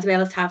 as well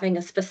as having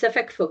a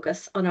specific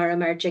focus on our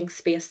emerging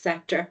space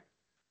sector.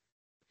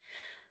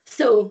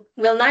 So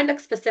we'll now look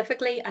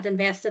specifically at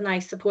Invest and I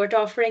support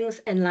offerings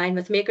in line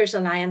with Makers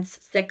Alliance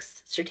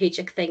 6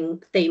 strategic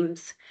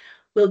themes.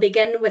 We'll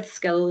begin with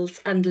skills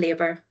and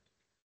labour.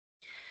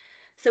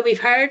 So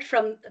we've heard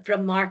from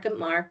Mark and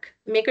Mark.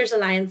 Makers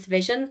Alliance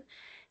vision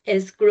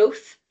is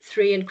growth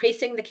through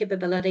increasing the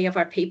capability of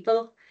our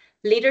people,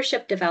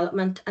 leadership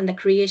development and the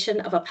creation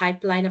of a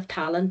pipeline of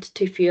talent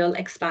to fuel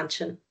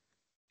expansion.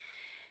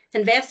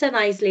 Invest and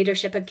I's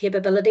leadership and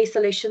capability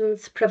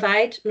solutions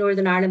provide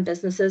Northern Ireland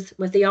businesses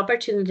with the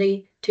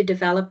opportunity to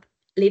develop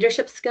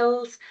leadership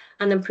skills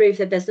and improve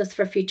the business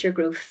for future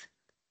growth.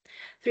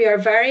 Through our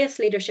various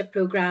leadership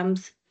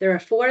programmes, there are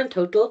 4 in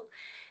total,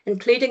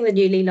 including the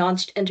newly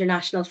launched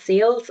International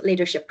Sales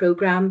Leadership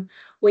Programme.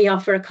 We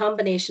offer a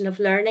combination of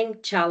learning,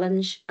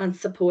 challenge and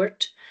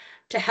support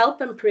to help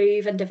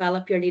improve and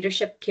develop your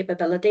leadership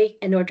capability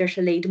in order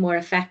to lead more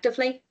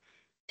effectively,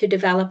 to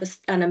develop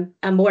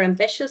a more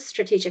ambitious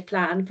strategic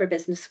plan for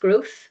business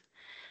growth,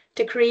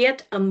 to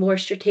create a more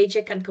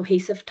strategic and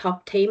cohesive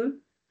top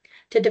team,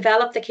 to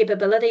develop the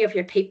capability of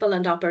your people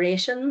and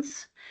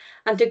operations,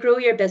 and to grow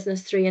your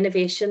business through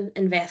innovation,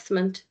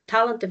 investment,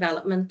 talent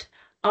development,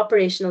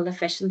 operational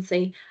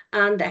efficiency,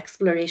 and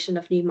exploration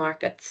of new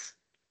markets.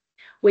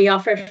 We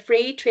offer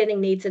free training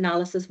needs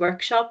analysis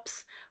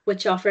workshops,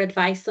 which offer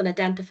advice on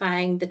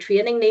identifying the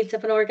training needs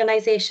of an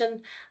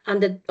organisation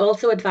and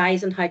also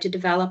advise on how to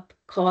develop,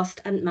 cost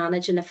and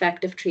manage an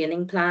effective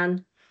training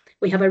plan.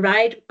 We have a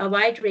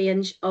wide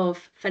range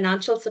of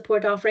financial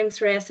support offerings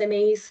for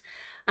SMEs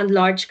and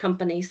large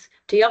companies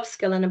to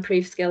upskill and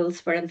improve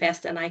skills for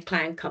Invest NI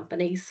client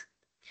companies.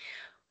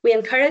 We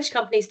encourage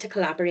companies to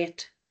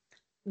collaborate.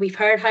 We've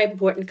heard how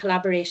important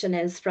collaboration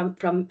is from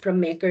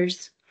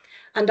makers.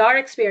 And our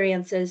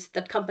experience is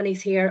that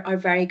companies here are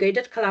very good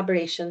at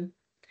collaboration.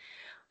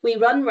 We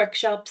run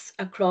workshops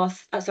about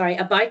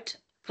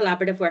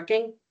collaborative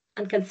working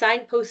and can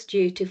signpost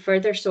you to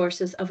further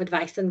sources of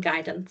advice and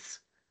guidance.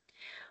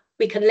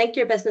 We can link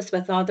your business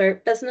with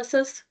other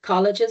businesses,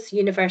 colleges,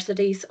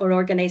 universities, or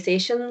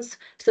organisations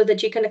so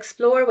that you can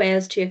explore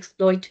ways to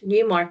exploit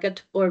new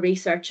market or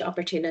research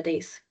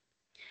opportunities.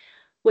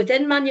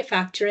 Within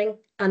manufacturing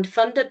and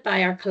funded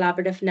by our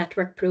Collaborative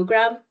Network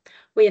programme,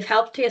 we have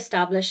helped to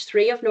establish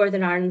 3 of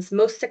Northern Ireland's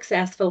most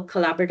successful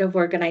collaborative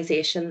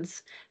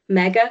organisations,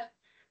 MEGA,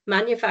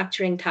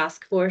 Manufacturing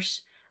Task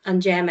Force,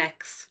 and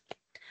GEMX.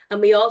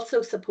 And we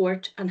also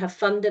support and have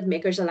funded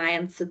Makers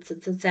Alliance since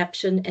its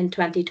inception in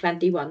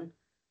 2021.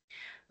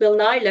 We'll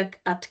now look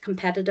at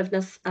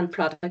competitiveness and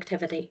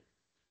productivity.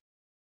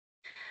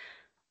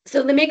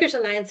 So the Makers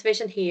Alliance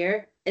vision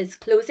here is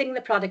closing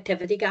the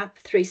productivity gap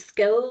through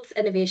skills,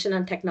 innovation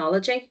and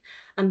technology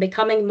and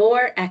becoming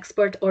more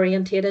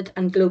export-oriented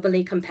and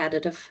globally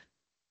competitive.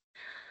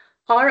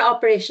 Our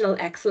operational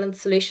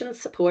excellence solutions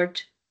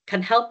support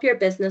can help your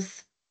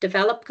business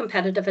develop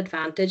competitive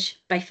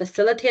advantage by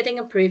facilitating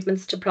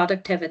improvements to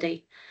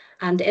productivity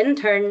and in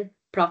turn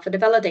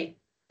profitability.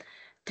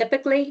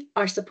 Typically,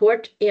 our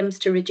support aims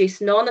to reduce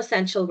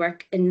non-essential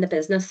work in the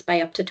business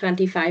by up to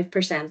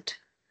 25%.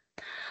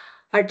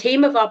 Our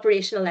team of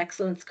operational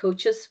excellence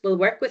coaches will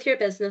work with your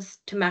business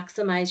to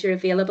maximise your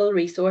available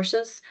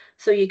resources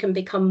so you can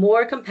become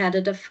more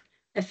competitive,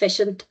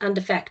 efficient and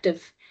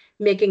effective,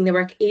 making the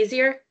work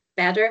easier,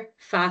 better,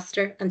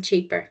 faster and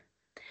cheaper.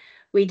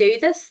 We do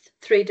this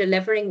through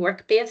delivering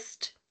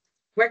workshop-based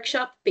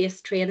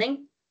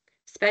training,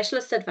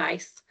 specialist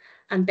advice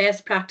and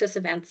best practice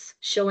events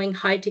showing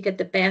how to get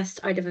the best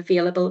out of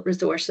available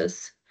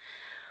resources.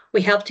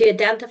 We help to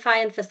identify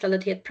and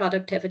facilitate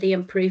productivity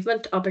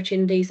improvement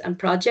opportunities and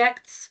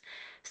projects,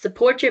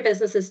 support your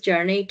business's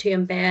journey to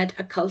embed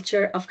a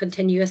culture of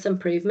continuous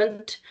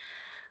improvement,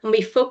 and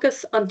we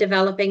focus on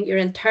developing your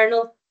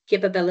internal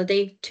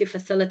capability to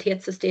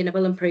facilitate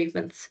sustainable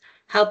improvements,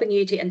 helping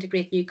you to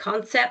integrate new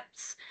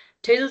concepts,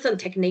 tools and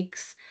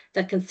techniques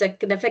that can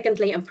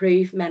significantly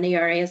improve many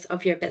areas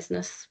of your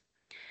business.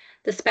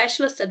 The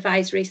specialist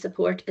advisory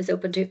support is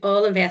open to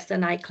all Invest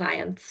NI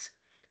clients,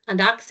 and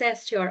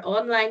access to our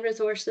online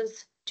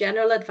resources,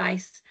 general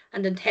advice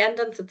and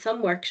attendance at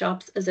some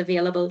workshops is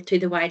available to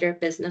the wider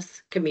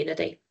business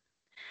community.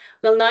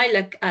 We'll now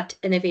look at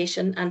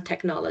innovation and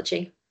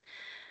technology.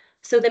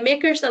 So the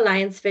Makers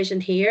Alliance vision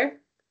here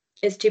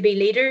is to be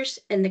leaders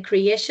in the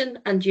creation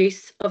and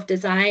use of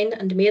design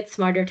and made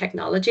smarter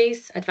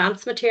technologies,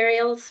 advanced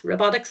materials,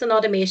 robotics and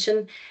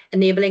automation,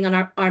 enabling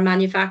our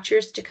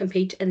manufacturers to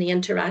compete in the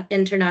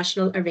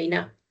international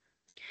arena.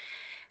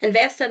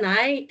 Invest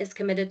NI is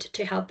committed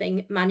to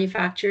helping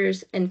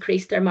manufacturers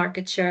increase their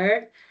market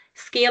share,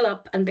 scale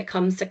up and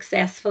become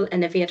successful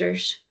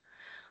innovators.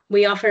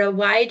 We offer a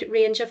wide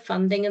range of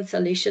funding and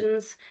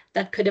solutions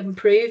that could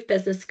improve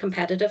business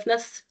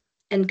competitiveness,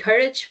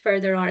 encourage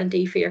further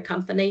R&D for your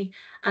company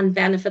and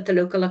benefit the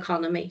local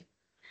economy.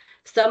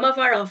 Some of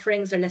our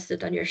offerings are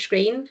listed on your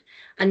screen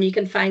and you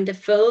can find the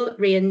full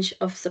range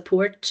of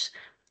support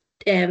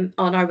on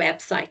our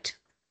website.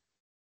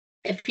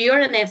 If you're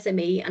an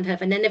SME and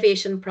have an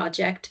innovation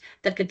project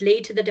that could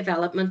lead to the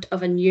development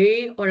of a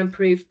new or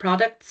improved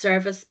product,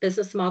 service,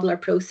 business model or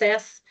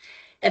process,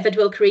 if it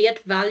will create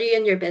value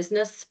in your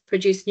business,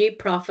 produce new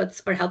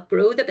profits or help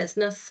grow the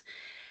business,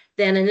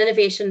 then an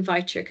innovation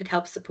voucher could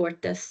help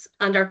support this.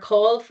 And our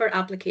call for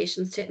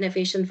applications to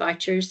innovation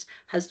vouchers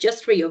has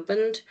just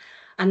reopened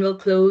and will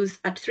close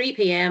at 3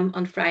 p.m.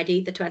 on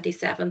Friday, the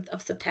 27th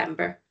of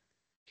September.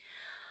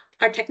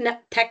 Our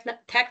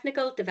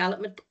Technical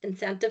Development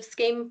Incentive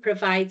Scheme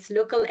provides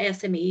local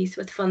SMEs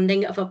with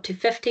funding of up to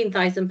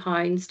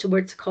 £15,000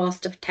 towards the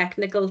cost of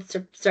technical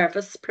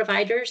service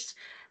providers,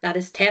 that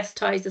is test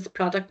houses,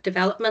 product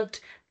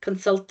development,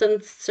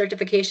 consultants,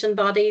 certification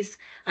bodies,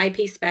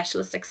 IP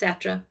specialists,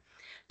 etc.,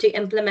 to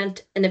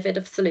implement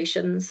innovative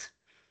solutions.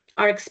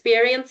 Our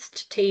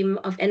experienced team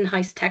of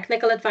in-house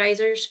technical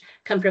advisors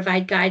can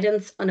provide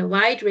guidance on a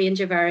wide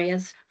range of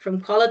areas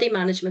from quality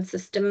management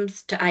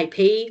systems to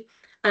IP,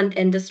 and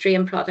industry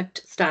and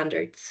product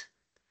standards.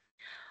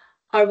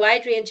 Our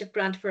wide range of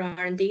grant for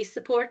R&D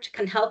support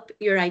can help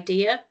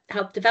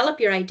develop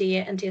your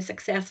idea into a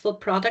successful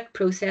product,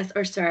 process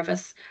or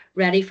service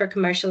ready for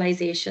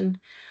commercialisation.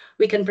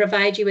 We can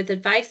provide you with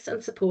advice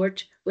and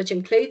support, which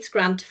includes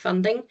grant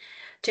funding,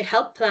 to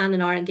help plan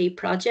an R&D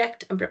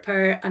project and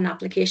prepare an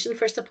application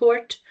for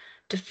support,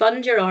 to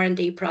fund your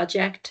R&D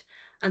project,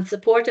 and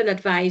support and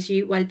advise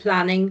you while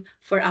planning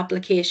for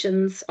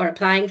applications or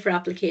applying for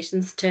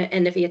applications to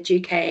Innovate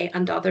UK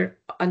and other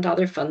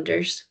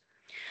funders.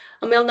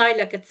 And we'll now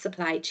look at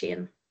supply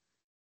chain.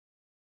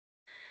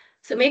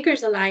 So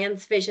Makers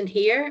Alliance vision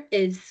here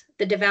is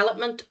the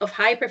development of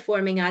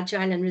high-performing,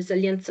 agile and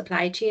resilient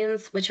supply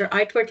chains, which are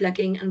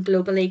outward-looking and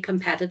globally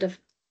competitive.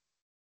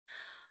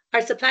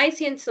 Our supply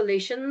chain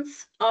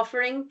solutions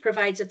offering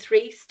provides a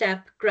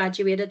three-step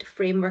graduated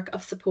framework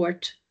of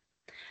support.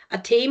 A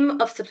team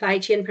of supply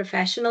chain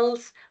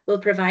professionals will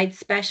provide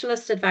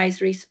specialist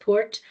advisory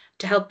support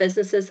to help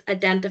businesses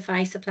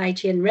identify supply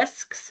chain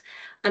risks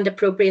and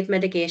appropriate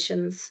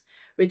mitigations,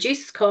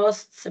 reduce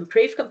costs,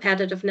 improve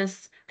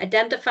competitiveness,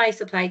 identify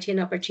supply chain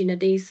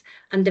opportunities,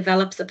 and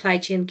develop supply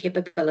chain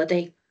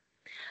capability.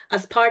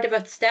 As part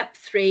of step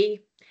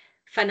 3,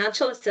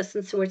 financial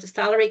assistance towards the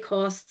salary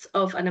costs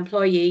of an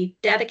employee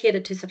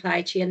dedicated to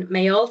supply chain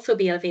may also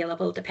be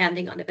available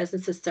depending on the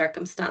business's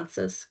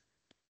circumstances.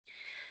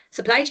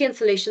 Supply chain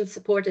solutions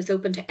support is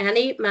open to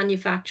any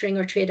manufacturing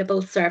or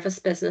tradable service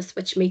business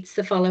which meets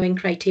the following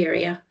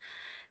criteria.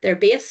 They're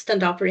based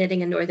and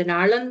operating in Northern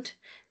Ireland.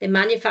 They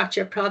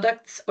manufacture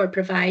products or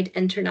provide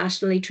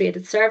internationally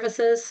traded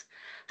services,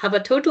 have a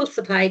total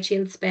supply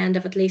chain spend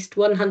of at least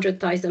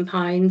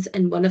 £100,000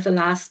 in one of the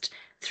last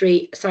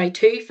 2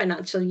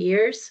 financial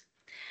years.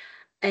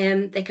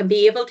 They can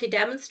be able to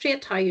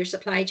demonstrate how your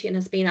supply chain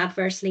has been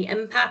adversely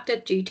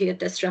impacted due to a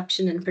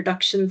disruption in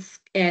production,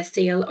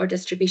 sale or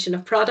distribution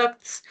of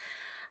products,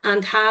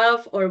 and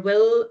have or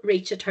will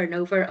reach a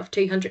turnover of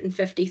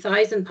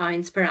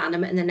 £250,000 per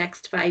annum in the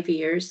next 5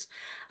 years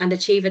and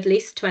achieve at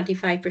least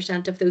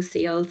 25% of those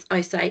sales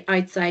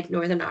outside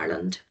Northern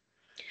Ireland.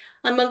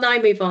 And we'll now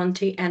move on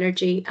to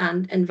energy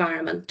and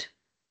environment.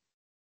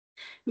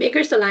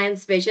 Makers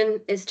Alliance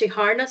vision is to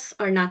harness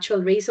our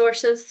natural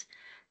resources,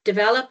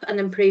 develop and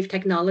improve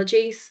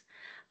technologies,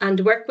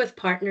 and work with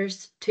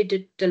partners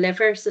to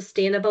deliver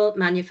sustainable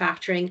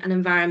manufacturing and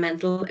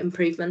environmental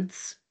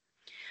improvements.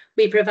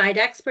 We provide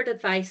expert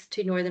advice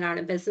to Northern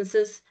Ireland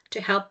businesses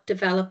to help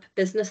develop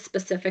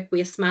business-specific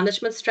waste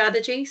management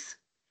strategies.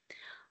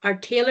 Our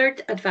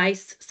tailored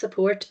advice,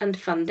 support and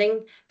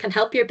funding can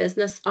help your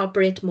business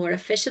operate more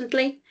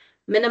efficiently,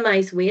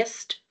 minimise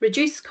waste,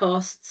 reduce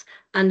costs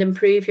and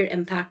improve your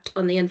impact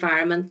on the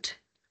environment.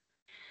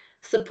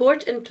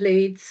 Support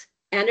includes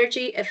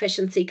Energy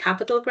Efficiency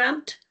Capital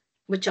Grant,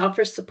 which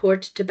offers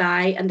support to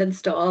buy and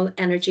install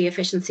energy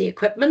efficiency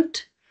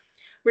equipment.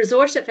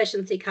 Resource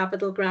Efficiency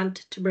Capital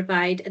Grant to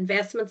provide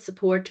investment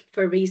support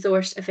for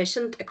resource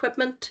efficient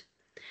equipment.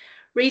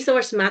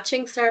 Resource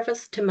Matching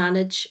Service to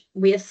manage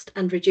waste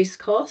and reduce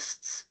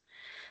costs.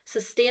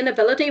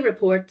 Sustainability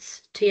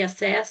reports to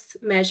assess,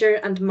 measure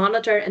and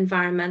monitor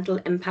environmental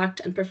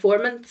impact and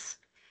performance.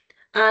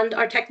 And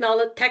our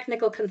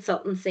technical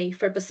consultancy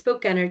for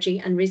bespoke energy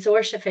and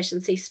resource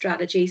efficiency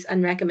strategies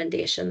and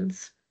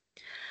recommendations.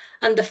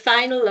 And the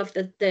final of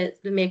the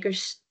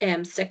Makers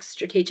 6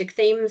 strategic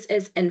themes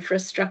is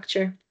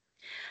infrastructure.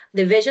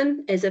 The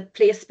vision is a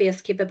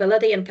place-based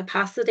capability and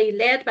capacity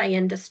led by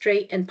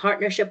industry in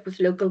partnership with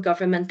local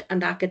government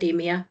and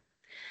academia.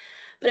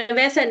 But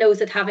Investa knows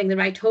that having the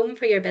right home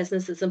for your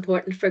business is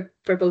important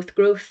for both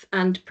growth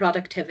and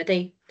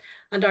productivity.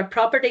 And our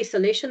property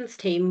solutions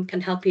team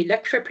can help you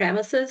look for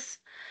premises,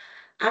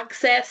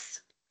 access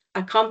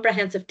a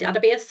comprehensive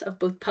database of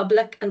both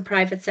public and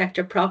private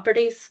sector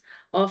properties,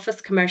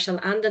 office, commercial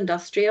and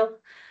industrial,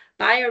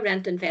 buy or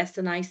rent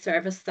Investa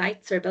service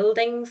sites or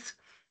buildings.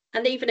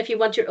 And even if you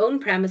want your own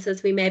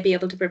premises, we may be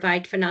able to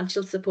provide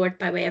financial support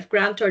by way of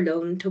grant or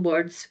loan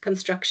towards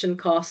construction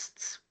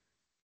costs.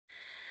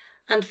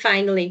 And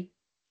finally,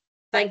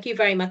 thank you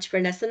very much for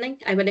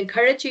listening. I would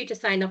encourage you to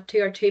sign up to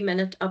our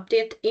 2-minute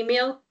update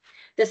email.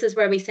 This is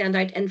where we send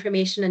out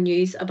information and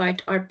news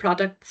about our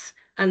products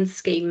and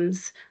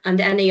schemes and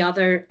any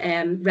other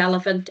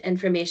relevant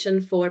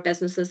information for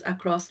businesses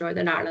across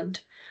Northern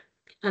Ireland.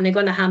 And I'm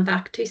going to hand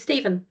back to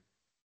Stephen.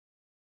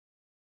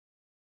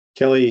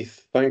 Kelly,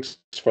 thanks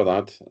for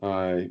that.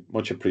 I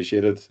much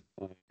appreciated.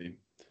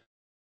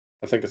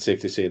 I think it's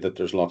safe to say that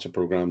there's lots of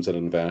programs that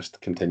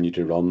Invest continue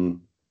to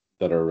run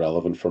that are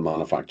relevant for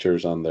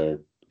manufacturers and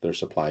their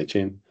supply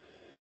chain.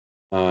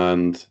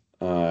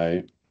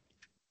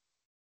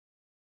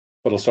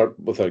 But I'll start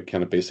with a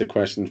kind of basic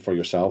question for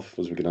yourself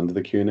as we get into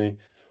the Q&A.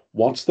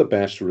 What's the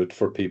best route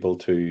for people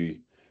to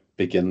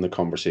begin the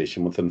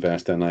conversation with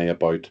Invest NI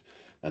about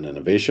an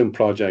innovation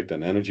project,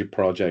 an energy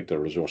project, a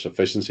resource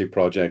efficiency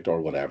project, or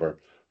whatever?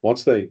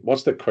 What's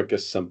the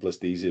quickest,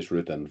 simplest, easiest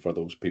route in for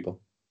those people?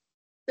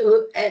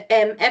 So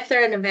if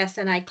they're an Invest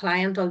NI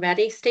client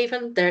already,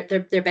 Stephen,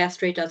 their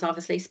best route is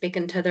obviously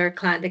speaking to their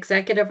client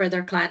executive or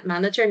their client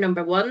manager,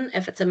 number one.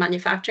 If it's a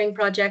manufacturing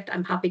project,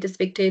 I'm happy to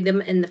speak to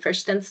them in the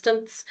first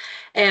instance.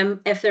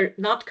 If they're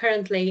not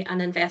currently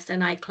an Invest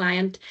NI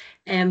client,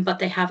 but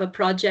they have a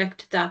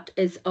project that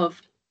is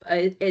of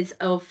is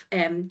of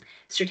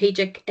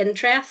strategic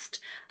interest,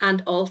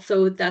 and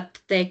also that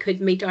they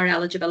could meet our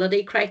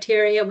eligibility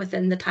criteria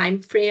within the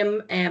time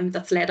frame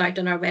that's laid out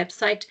on our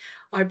website.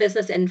 Our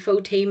business info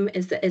team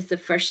is the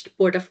first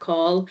port of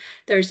call.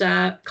 There's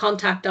a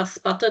contact us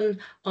button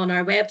on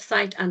our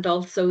website, and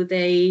also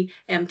the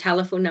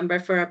telephone number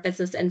for our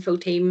business info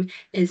team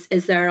is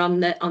there on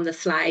the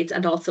slides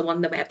and also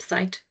on the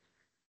website.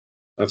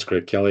 That's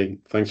great, Kelly.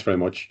 Thanks very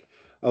much.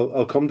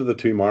 I'll come to the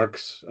two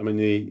marks. I mean,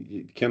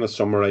 you kind of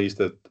summarised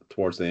it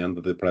towards the end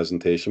of the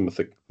presentation with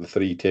the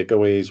three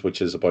takeaways,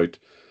 which is about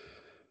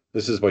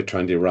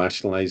trying to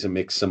rationalise and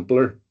make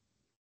simpler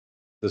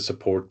the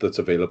support that's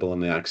available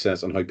and the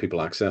access and how people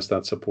access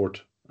that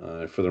support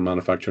for their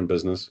manufacturing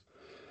business.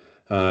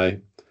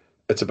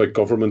 It's about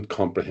government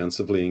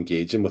comprehensively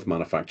engaging with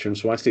manufacturing,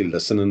 so actually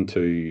listening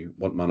to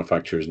what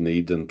manufacturers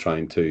need and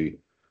trying to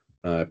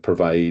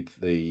provide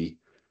the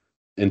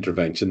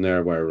intervention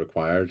there where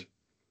required.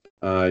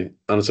 And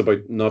it's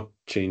about not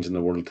changing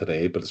the world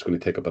today, but it's going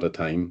to take a bit of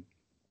time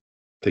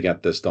to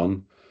get this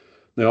done.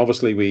 Now,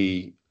 obviously,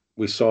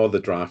 we saw the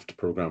draft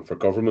programme for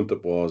government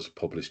that was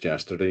published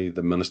yesterday.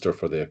 The Minister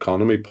for the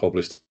Economy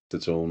published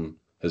his own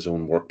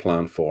work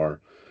plan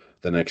for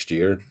the next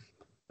year.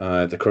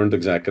 The current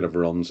executive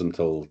runs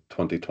until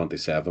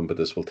 2027, but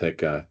this will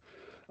take a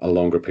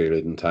longer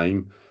period in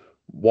time.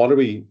 What do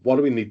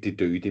we need to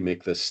do to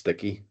make this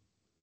sticky?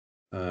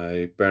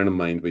 Bearing in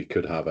mind we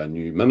could have a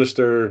new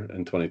minister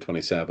in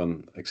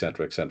 2027,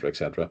 etc., etc.,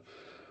 etc.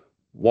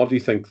 What do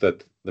you think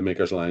that the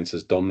Makers Alliance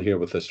has done here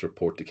with this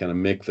report to kind of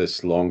make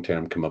this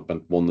long-term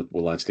commitment one that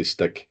will actually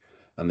stick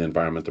and the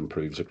environment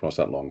improves across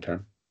that long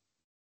term?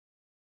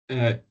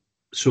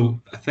 So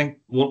I think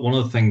one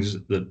of the things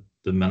that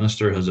the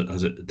minister has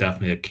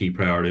definitely a key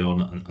priority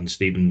on, and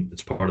Stephen,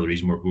 it's part of the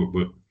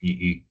reason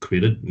you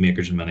created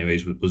Makers in many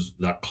ways, was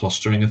that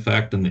clustering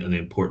effect and the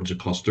importance of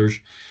clusters.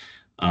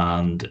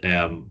 And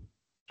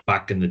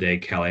back in the day,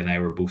 Kelly and I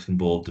were both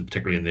involved,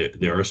 particularly in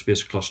the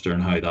aerospace cluster,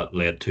 and how that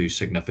led to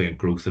significant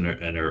growth in our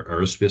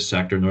aerospace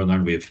sector in Northern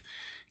Ireland. We have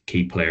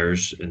key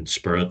players in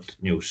Spirit,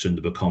 soon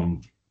to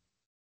become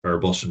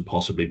Airbus and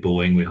possibly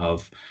Boeing. We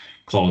have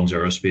Collins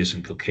Aerospace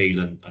in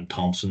Kilkeel and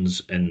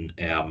Thompson's in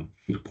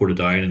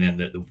Portadown, and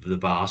then the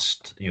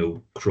vast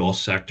cross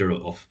sector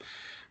of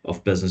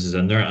businesses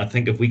in there. I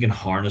think if we can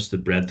harness the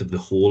breadth of the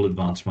whole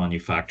advanced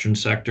manufacturing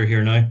sector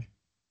here now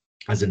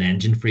as an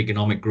engine for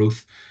economic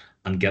growth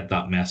and get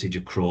that message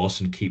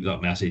across and keep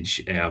that message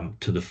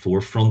to the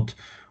forefront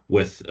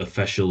with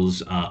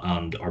officials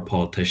and our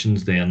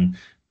politicians, then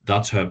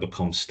that's how it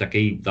becomes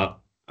sticky. That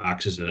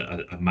acts as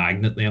a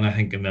magnet then, I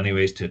think, in many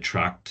ways, to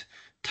attract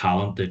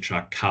talent, to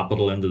attract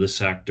capital into the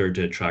sector,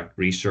 to attract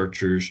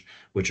researchers,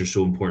 which are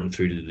so important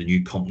through to the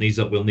new companies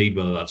that we'll need,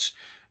 whether that's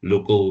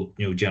local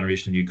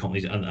generation of new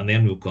companies. And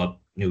then we've got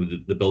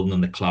the building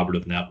and the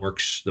collaborative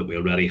networks that we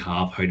already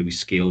have. How do we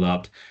scale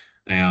that?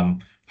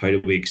 How do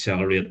we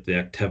accelerate the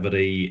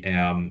activity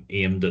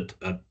aimed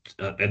at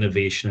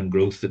innovation and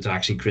growth that's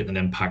actually creating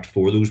an impact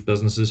for those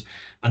businesses,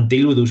 and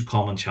deal with those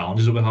common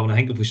challenges that we have? And I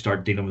think if we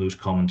start dealing with those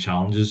common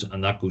challenges,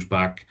 and that goes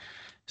back,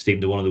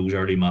 Stephen, to one of those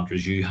early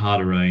mantras you had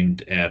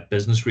around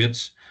business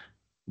rates,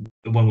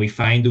 when we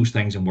find those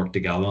things and work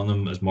together on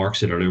them, as Mark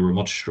said earlier, we're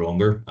much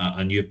stronger.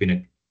 And you've been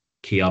a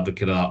key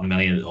advocate of that, and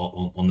many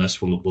on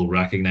this will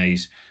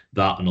recognise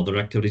that and other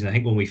activities. And I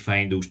think when we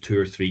find those 2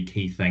 or 3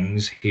 key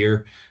things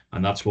here,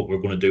 and that's what we're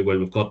going to do, well,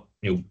 we've got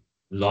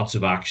lots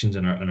of actions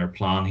in our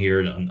plan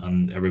here,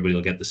 and everybody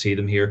will get to see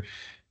them here.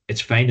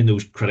 It's finding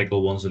those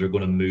critical ones that are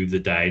going to move the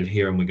dial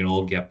here, and we can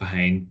all get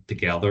behind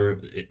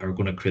together, are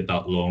going to create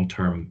that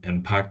long-term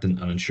impact and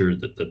ensure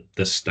that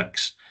this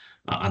sticks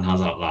and has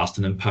that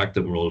lasting impact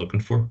that we're all looking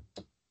for.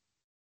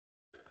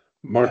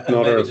 Mark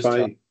Nutter,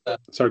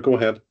 sorry, go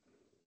ahead.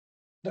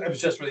 It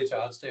was just really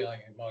to add, Steve. I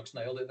think Mark's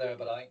nailed it there,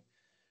 but I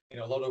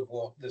think a lot of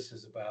what this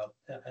is about,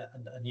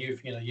 and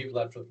you've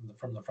led from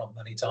the front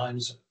many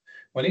times.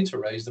 We need to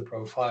raise the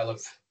profile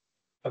of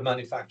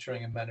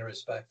manufacturing in many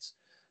respects.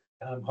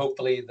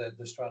 Hopefully,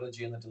 the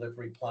strategy and the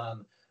delivery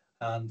plan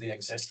and the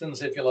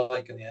existence, if you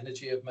like, and the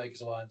energy of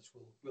Makers Alliance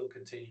will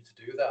continue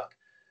to do that.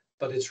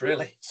 But it's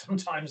really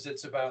sometimes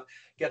it's about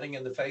getting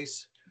in the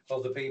face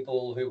of the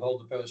people who hold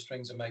the purse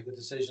strings and make the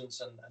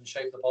decisions and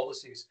shape the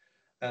policies.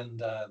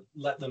 And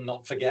let them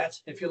not forget,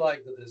 if you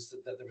like, that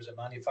there is a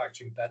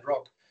manufacturing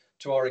bedrock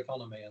to our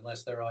economy,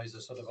 unless their eyes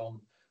are sort of on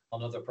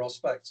other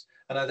prospects.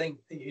 And I think,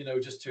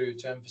 just to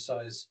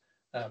emphasize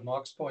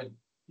Mark's point,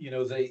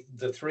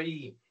 the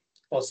 3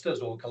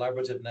 clusters or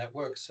collaborative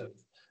networks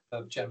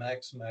of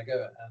GEMX,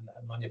 Mega,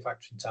 and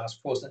Manufacturing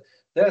Task Force,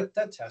 they're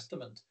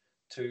testament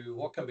to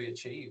what can be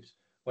achieved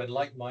when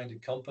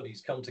like-minded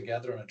companies come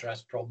together and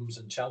address problems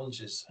and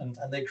challenges, and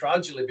they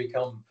gradually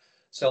become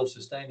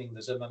self-sustaining.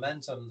 There's a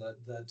momentum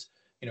that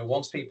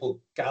once people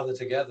gather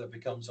together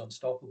becomes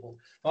unstoppable.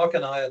 Mark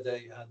and I had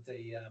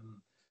the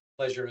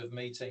pleasure of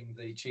meeting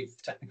the chief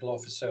technical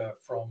officer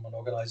from an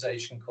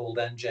organization called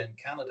NGen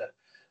Canada,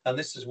 And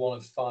this is one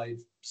of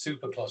 5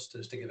 super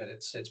clusters, to give it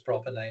its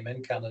proper name,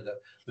 in Canada.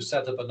 It was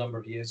set up a number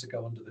of years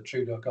ago under the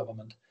Trudeau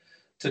government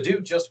to do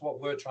just what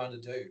we're trying to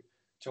do,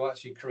 to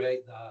actually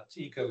create that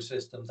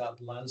ecosystem,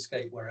 that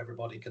landscape where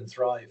everybody can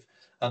thrive.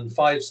 And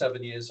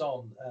 5-7 years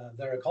on,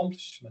 their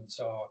accomplishments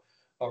are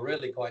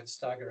really quite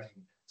staggering.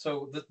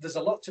 So there's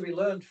a lot to be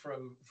learned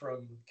from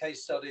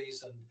case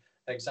studies and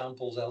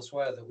examples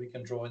elsewhere that we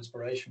can draw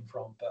inspiration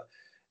from. But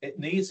it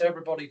needs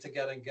everybody to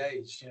get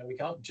engaged. We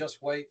can't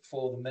just wait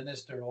for the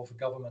minister or for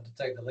government to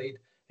take the lead.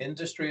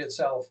 Industry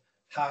itself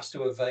has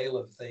to avail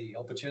of the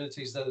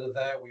opportunities that are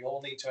there. We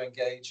all need to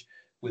engage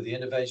with the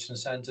innovation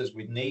centres.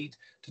 We need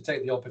to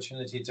take the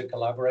opportunity to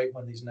collaborate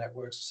when these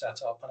networks are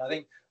set up. And I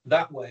think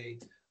that way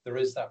there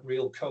is that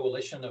real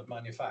coalition of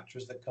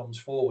manufacturers that comes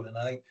forward. And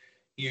I think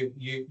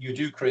you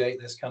do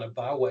create this kind of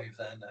bow wave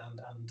then,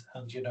 and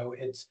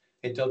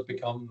it does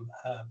become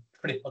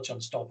pretty much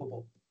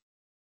unstoppable.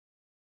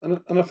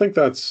 And I think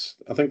that's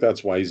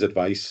wise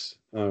advice.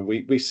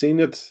 We've seen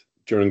it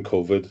during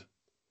COVID,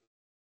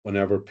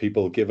 whenever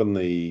people, given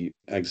the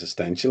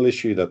existential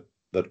issue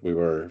that we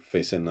were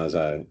facing as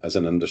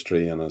an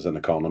industry and as an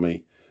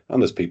economy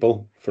and as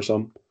people for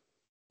some,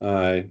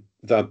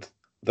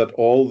 that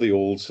all the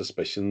old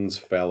suspicions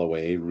fell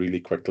away really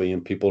quickly,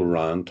 and people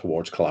ran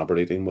towards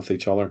collaborating with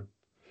each other,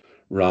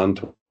 ran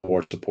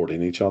towards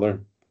supporting each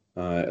other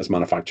as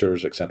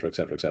manufacturers, etc.,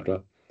 etc.,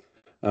 etc.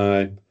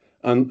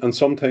 And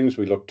sometimes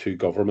we look to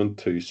government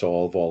to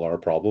solve all our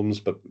problems,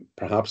 but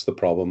perhaps the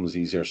problem is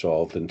easier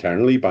solved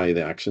internally by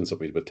the actions that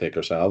we would take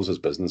ourselves as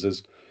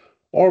businesses,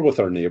 or with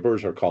our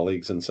neighbours or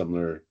colleagues in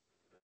similar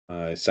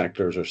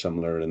sectors or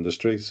similar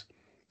industries.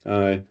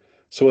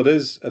 So it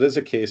is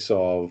a case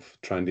of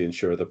trying to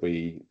ensure that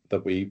we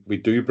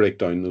do break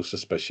down those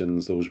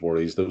suspicions, those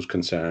worries, those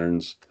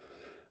concerns.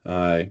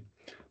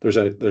 There's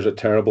a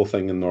terrible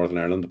thing in Northern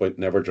Ireland about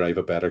never drive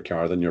a better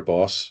car than your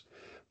boss,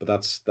 but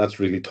that's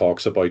really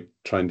talks about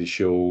trying to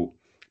show,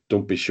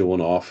 don't be showing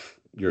off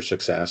your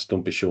success,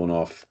 don't be showing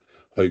off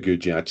how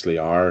good you actually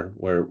are.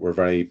 We're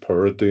very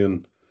poor at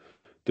doing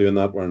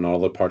that. We're in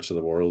other parts of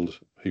the world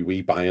who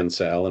we buy and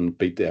sell and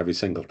beat every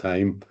single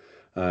time.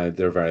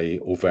 They're very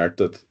overt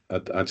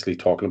at actually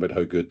talking about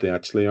how good they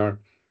actually are.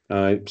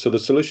 So the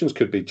solutions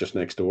could be just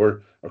next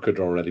door, or could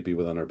already be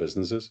within our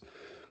businesses.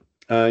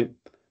 I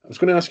was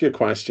going to ask you a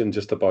question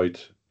just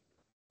about,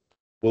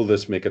 will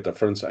this make a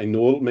difference? I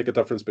know it'll make a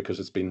difference because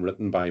it's been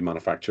written by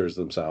manufacturers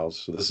themselves.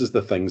 So this is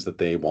the things that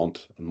they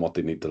want and what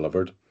they need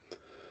delivered.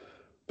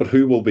 But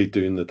who will be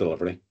doing the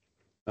delivery?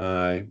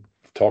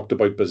 We've talked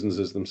about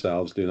businesses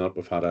themselves doing that.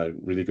 We've had a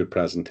really good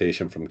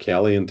presentation from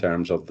Kelly in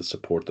terms of the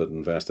support that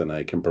Invest in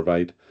I can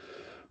provide.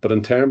 But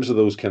in terms of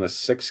those kind of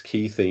 6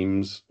 key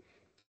themes,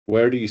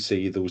 where do you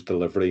see those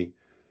delivery,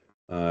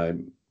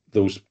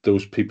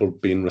 those people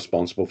being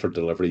responsible for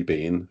delivery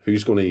being?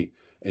 Who's going to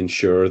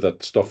ensure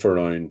that stuff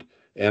around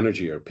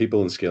energy or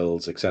people and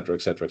skills, etc.,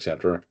 etc.,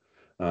 etc.,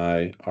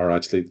 are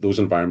actually, those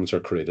environments are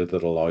created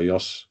that allow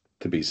us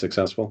to be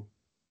successful?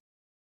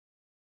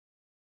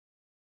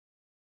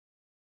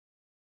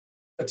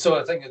 So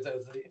I think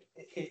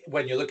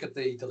when you look at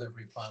the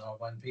delivery plan, or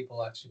when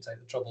people actually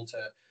take the trouble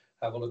to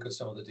have a look at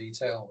some of the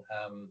detail,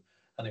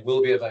 and it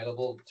will be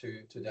available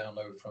to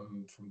download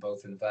from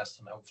both Invest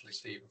and hopefully,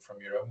 Steve, from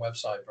your own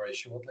website very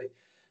shortly,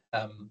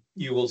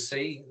 you will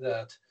see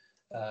that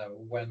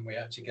when we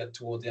actually get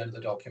toward the end of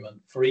the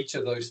document, for each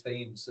of those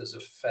themes, there's a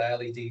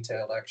fairly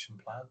detailed action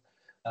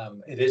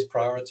plan. It is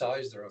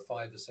prioritized. There are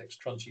 5 or 6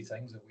 crunchy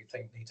things that we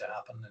think need to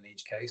happen in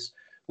each case.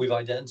 We've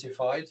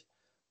identified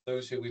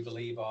those who we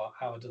believe are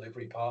our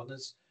delivery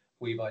partners.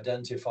 We've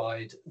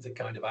identified the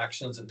kind of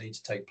actions that need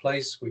to take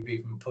place. We've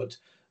even put,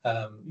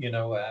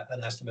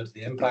 an estimate of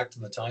the impact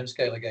and the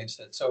timescale against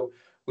it. So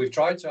we've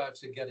tried to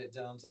actually get it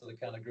down to the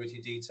kind of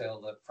gritty detail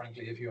that,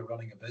 frankly, if you're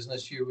running a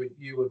business, you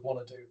would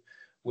want to do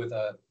with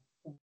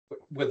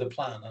a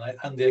plan.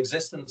 And the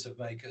existence of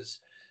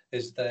makers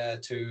is there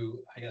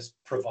to, I guess,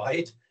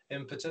 provide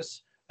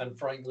impetus and,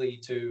 frankly,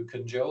 to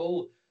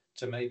cajole,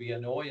 to maybe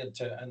annoy, and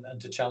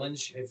to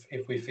challenge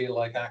if we feel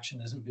like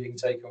action isn't being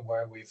taken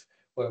where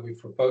we've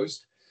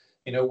proposed.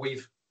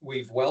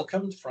 We've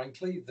welcomed,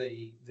 frankly,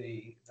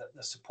 the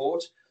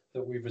support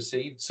that we've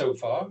received so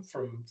far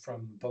from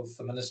both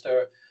the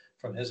minister,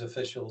 from his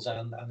officials,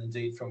 and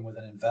indeed from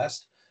within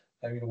Invest.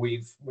 I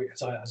mean,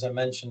 as I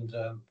mentioned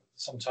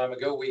some time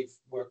ago, we've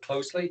worked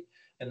closely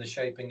in the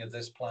shaping of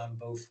this plan,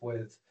 both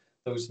with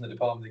those in the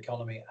Department of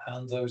Economy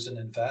and those in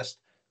Invest,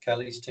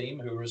 Kelly's team,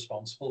 who are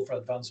responsible for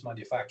advanced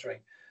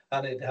manufacturing.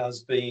 And it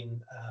has been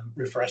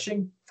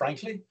refreshing,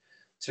 frankly,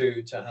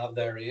 to have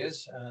their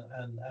ears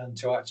and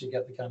to actually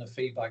get the kind of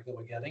feedback that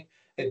we're getting.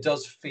 It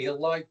does feel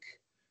like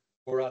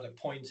we're at a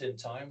point in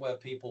time where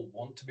people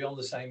want to be on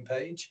the same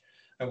page.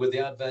 And with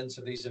the advent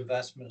of these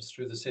investments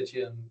through the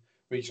city and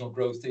regional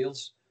growth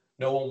deals,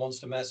 no one wants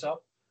to mess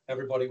up.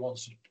 Everybody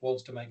wants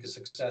to make a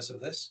success of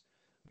this.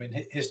 I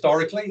mean,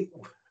 historically,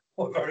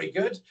 we're very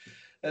good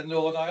in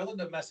Northern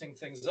Ireland at messing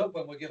things up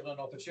when we're given an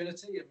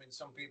opportunity. I mean,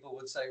 some people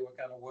would say we're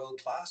kind of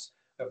world class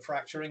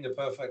fracturing a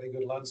perfectly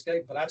good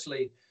landscape. But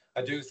actually,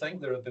 I do think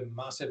there have been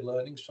massive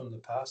learnings from the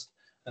past.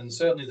 And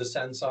certainly the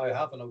sense I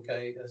have, and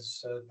okay,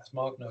 as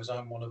Mark knows,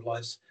 I'm one of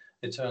life's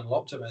eternal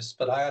optimists,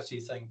 but I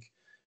actually think,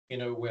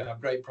 we have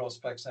great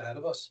prospects ahead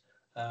of us.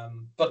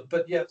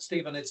 But yeah,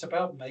 Stephen, it's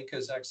about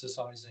makers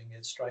exercising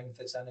its strength,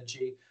 its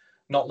energy,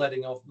 not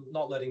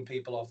letting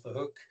people off the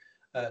hook,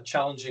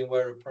 challenging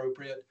where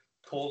appropriate,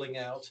 calling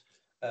out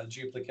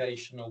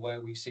duplication or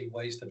where we see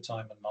waste of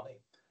time and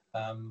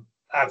money.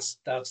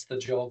 That's the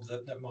job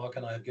that Mark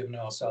and I have given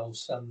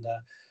ourselves, and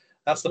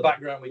that's the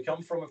background we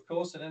come from, of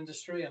course, in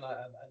industry. And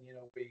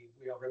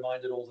we are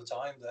reminded all the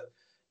time that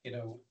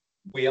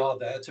we are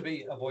there to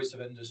be a voice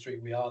of industry.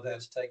 We are there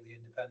to take the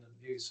independent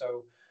view.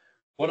 So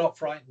we're not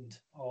frightened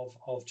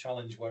of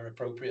challenge where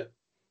appropriate.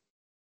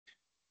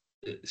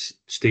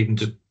 Stephen,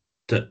 just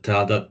to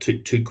add that,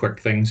 two quick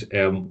things.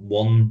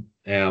 One,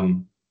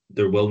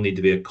 there will need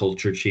to be a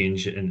culture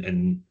change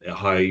in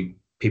how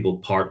people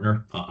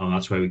partner, and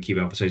that's why we keep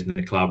emphasizing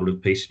the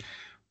collaborative piece.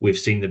 We've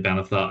seen the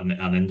benefit of that,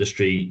 and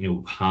industry,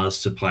 has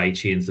supply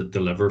chains that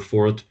deliver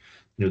for it.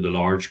 The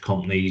large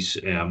companies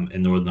in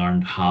Northern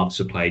Ireland have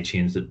supply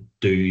chains that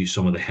do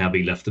some of the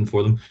heavy lifting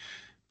for them.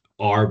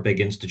 Our big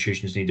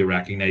institutions need to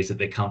recognise that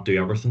they can't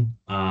do everything,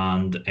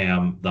 and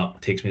that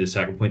takes me to the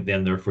second point.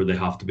 Then, therefore, they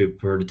have to be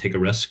prepared to take a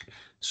risk.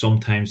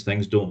 Sometimes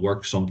things don't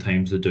work,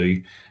 sometimes they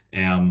do.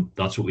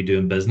 That's what we do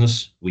in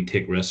business. We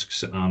take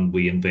risks and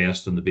we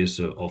invest on the basis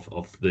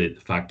of the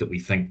fact that we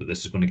think that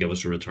this is going to give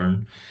us a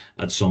return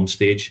at some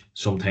stage.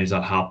 Sometimes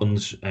that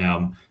happens,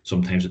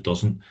 sometimes it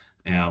doesn't,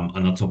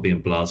 and that's not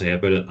being blasé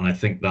about it. And I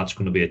think that's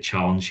going to be a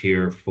challenge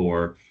here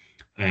for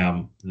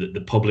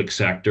the public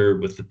sector,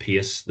 with the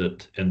pace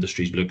that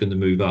industry's looking to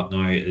move at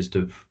now, is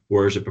to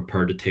where is it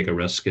prepared to take a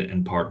risk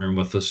in partnering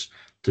with us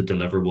to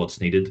deliver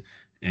what's needed,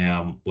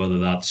 whether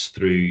that's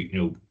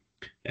through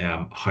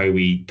how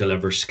we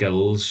deliver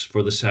skills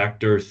for the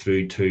sector,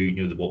 through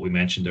to what we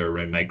mentioned there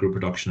around micro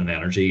production and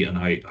energy, and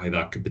how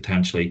that could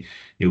potentially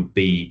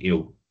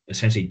be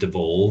essentially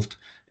devolved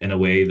in a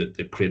way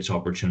that creates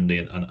opportunity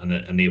and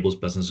enables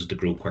businesses to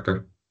grow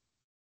quicker.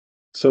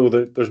 So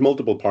there's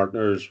multiple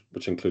partners,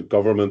 which include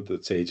government,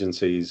 its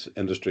agencies,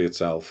 industry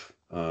itself,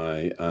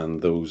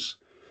 and those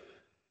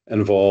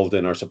involved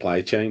in our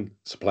supply chains,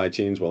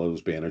 whether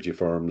those be energy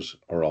firms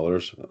or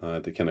others,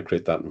 to kind of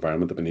create that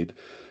environment that we need.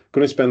 I'm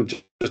going to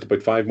spend just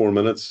about 5 more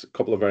minutes, a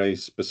couple of very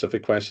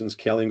specific questions.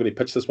 Kelly, I'm going to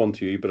pitch this one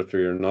to you, but if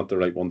you're not the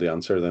right one to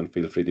answer, then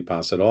feel free to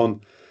pass it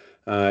on.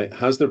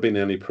 Has there been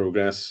any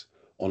progress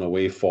on a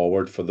way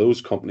forward for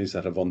those companies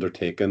that have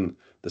undertaken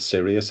the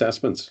SIRI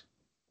assessments?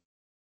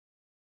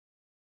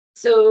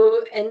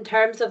 So in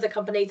terms of the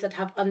companies that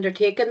have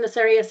undertaken the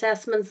SIRI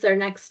assessments, their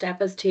next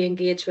step is to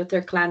engage with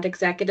their client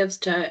executives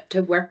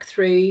to work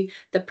through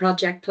the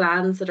project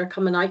plans that are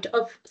coming out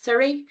of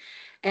SIRI.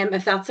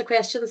 If that's a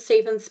question,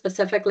 Stephen,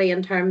 specifically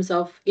in terms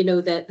of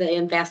the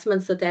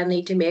investments that they'll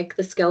need to make,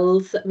 the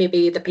skills,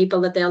 maybe the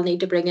people that they'll need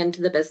to bring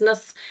into the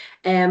business,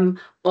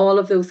 all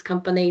of those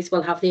companies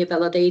will have the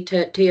ability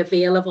to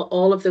avail of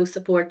all of those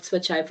supports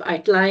which I've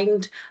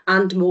outlined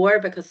and more,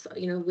 because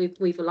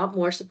we've a lot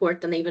more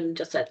support than even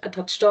just I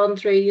touched on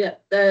through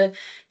the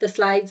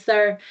slides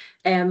there.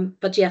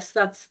 But yes,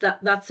 that's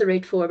the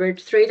route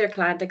forward through their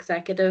client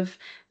executive,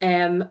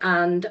 and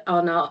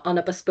on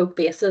a bespoke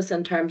basis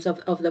in terms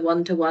of the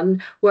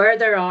one-to-one, where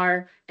there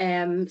are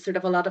sort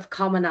of a lot of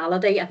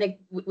commonality. I think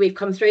we've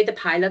come through the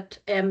pilot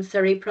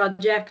SIRI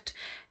project.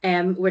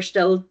 We're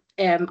still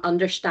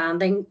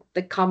understanding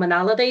the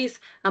commonalities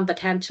and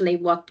potentially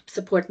what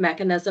support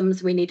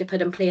mechanisms we need to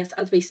put in place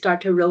as we start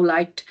to roll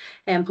out,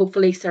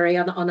 hopefully SIRI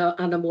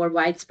on a more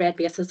widespread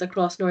basis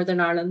across Northern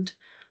Ireland.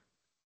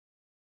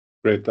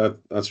 Great,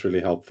 that's really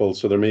helpful.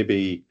 So there may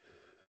be,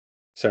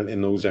 certainly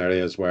in those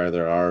areas where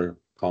there are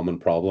common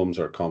problems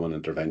or common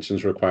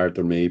interventions required,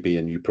 there may be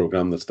a new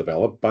program that's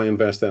developed by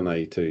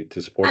InvestNI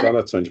to support that.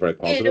 That sounds very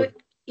positive.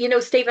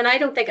 Stephen, I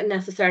don't think it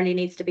necessarily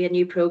needs to be a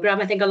new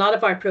program. I think a lot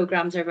of our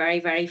programs are very,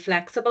 very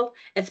flexible.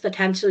 It's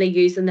potentially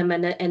using them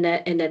in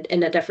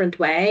a different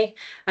way.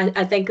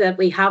 I think that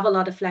we have a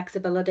lot of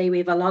flexibility. We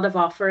have a lot of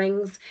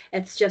offerings.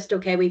 It's just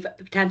okay. We've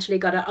potentially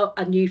got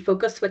a new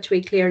focus, which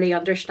we clearly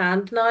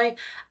understand now,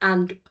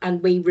 and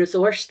we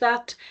resource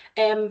that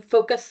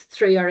focus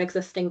through our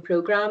existing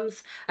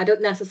programs. I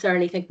don't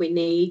necessarily think we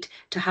need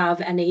to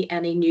have any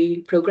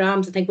new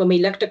programs. I think when we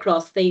looked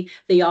across the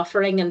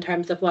offering in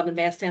terms of what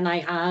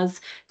InvestNI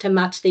has to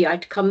match the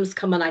outcomes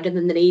coming out of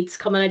the needs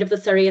coming out of the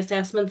SIRI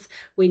assessments,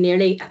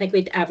 I think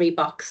we'd every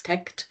box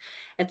ticked.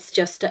 It's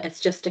just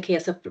a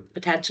case of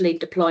potentially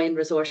deploying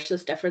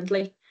resources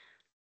differently.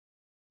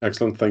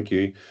 Excellent, thank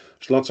you.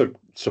 There's lots of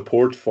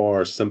support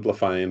for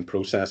simplifying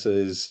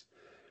processes,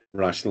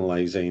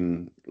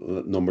 rationalising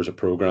numbers of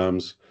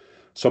programs.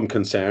 Some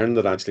concern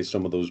that actually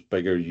some of those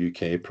bigger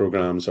UK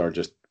programs are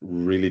just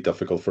really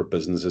difficult for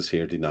businesses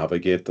here to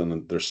navigate,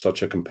 and there's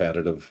such a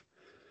competitive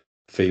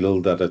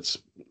field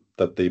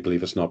that they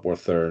believe it's not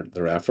worth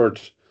their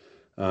effort.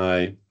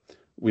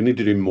 We need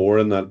to do more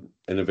in that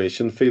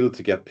innovation field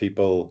to get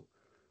people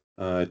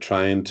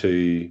trying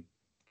to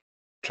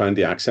trying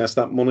to access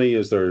that money?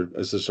 Is there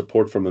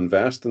support from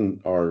Invest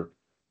or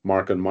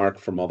Mark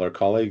from other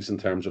colleagues in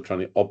terms of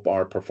trying to up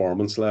our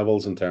performance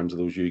levels in terms of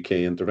those UK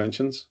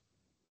interventions?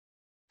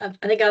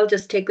 I think I'll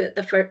just take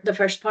the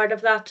first part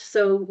of that.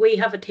 So we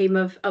have a team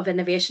of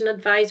innovation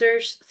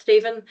advisors,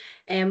 Stephen,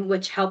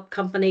 which help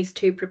companies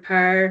to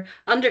prepare,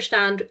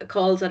 understand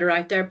calls that are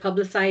out there,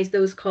 publicise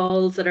those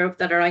calls that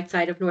are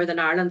outside of Northern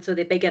Ireland, so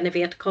the big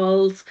innovate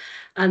calls,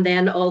 and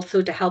then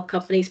also to help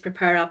companies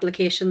prepare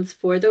applications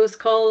for those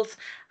calls.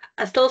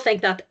 I still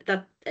think that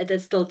it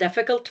is still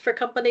difficult for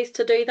companies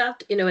to do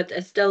that. You know,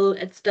 it's still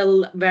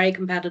a very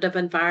competitive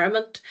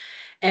environment.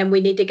 And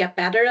we need to get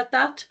better at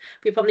that.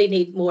 We probably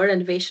need more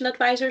innovation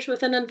advisors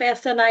within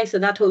InvestNI. So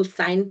that whole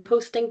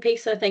signposting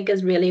piece, I think,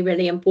 is really,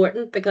 really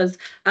important, because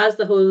as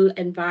the whole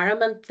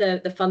environment,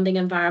 the funding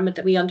environment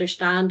that we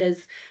understand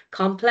is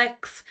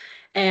complex.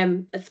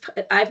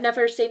 I've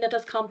never seen it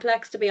as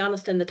complex, to be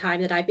honest, in the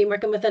time that I've been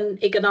working within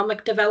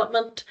economic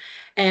development.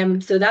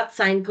 So that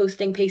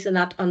signposting piece and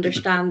that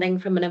understanding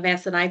from an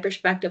InvestNI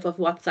perspective of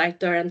what's out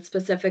there and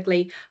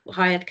specifically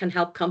how it can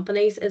help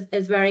companies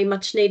is very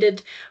much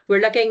needed. We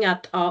are looking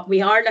at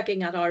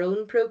our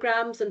own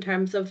programs in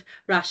terms of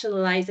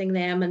rationalizing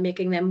them and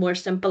making them more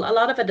simple. A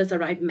lot of it is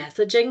around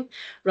messaging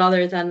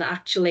rather than the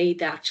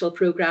actual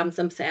programs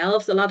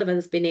themselves. A lot of it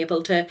has been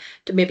able to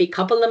maybe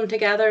couple them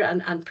together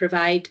and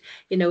provide,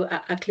 you know,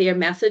 a clear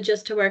message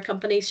as to where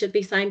companies should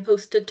be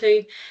signposted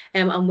to,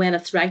 and when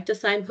it's right to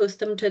signpost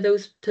them to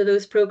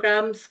those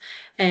programs.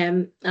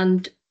 And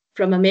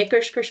from a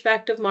maker's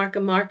perspective,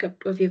 Mark,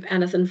 if you've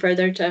anything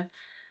further to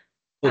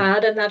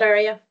add in that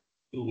area.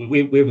 We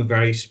have a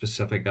very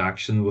specific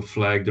action we've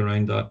flagged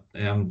around that,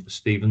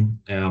 Stephen,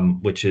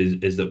 which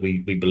is that we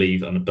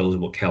believe, and it builds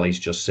on what Kelly's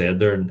just said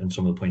there and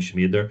some of the points she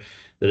made there,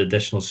 that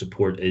additional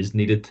support is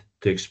needed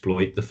to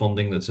exploit the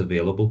funding that's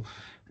available.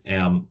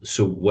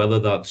 So whether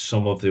that's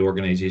some of the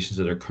organisations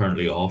that are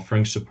currently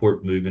offering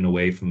support moving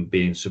away from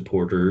being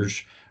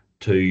supporters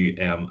to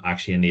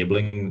actually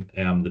enabling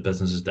the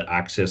businesses to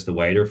access the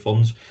wider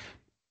funds,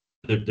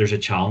 there's a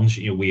challenge.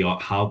 You know, we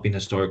have been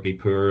historically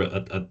poor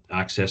at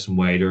accessing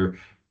wider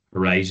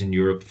Horizon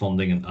Europe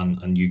funding and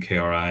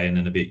UKRI and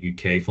Innovate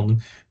UK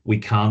funding. We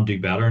can do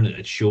better, and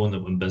it's shown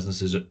that when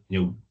businesses,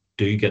 you know,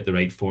 do get the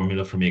right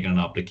formula for making an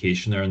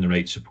application there and the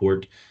right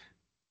support,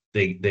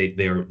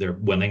 they're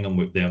winning,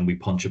 and then we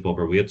punch above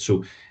our weight.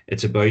 So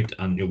it's about,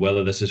 and you know,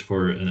 whether this is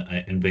for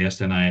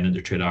InvestNI and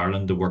Intertrade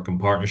Ireland to work in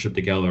partnership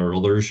together or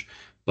others,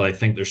 but I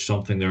think there's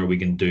something there we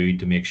can do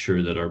to make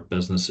sure that our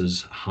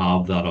businesses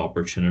have that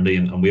opportunity.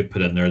 And we've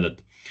put in there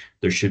that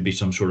there should be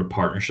some sort of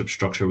partnership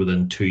structure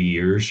within 2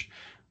 years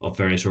of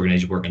various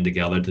organisations working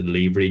together to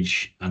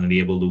leverage and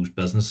enable those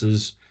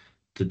businesses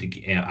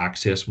to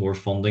access more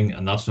funding.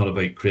 And that's not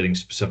about creating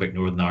specific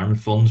Northern Ireland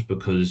funds,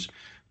 because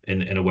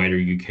in a wider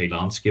UK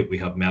landscape, we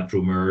have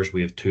Metro Mayors,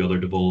 we have 2 other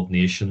devolved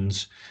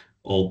nations,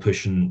 all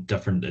pushing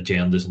different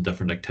agendas and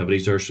different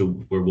activities there.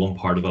 So we're one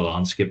part of a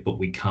landscape, but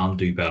we can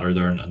do better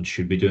there and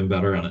should be doing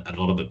better. And a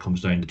lot of it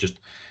comes down to just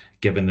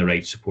giving the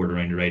right support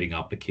around writing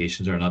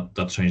applications. Or not,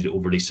 that sounds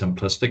overly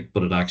simplistic,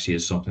 but it actually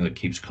is something that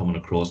keeps coming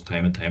across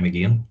time and time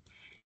again.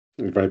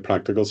 Very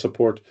practical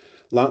support.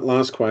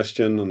 Last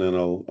question, and then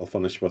I'll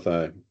finish with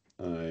a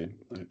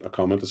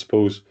comment, I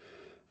suppose.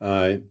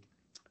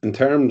 In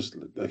terms,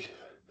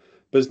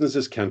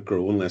 businesses can't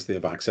grow unless they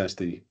have access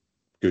to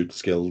good,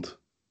 skilled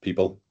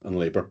people and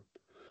labour.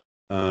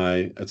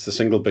 It's the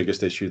single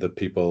biggest issue that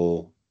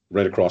people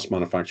right across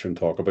manufacturing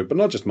talk about, but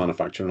not just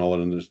manufacturing,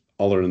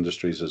 other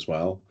industries as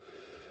well.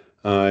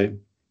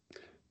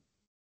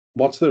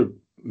 What's the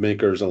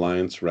Makers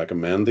Alliance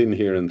recommending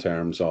here in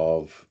terms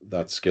of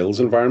that skills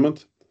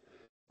environment?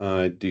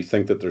 Do you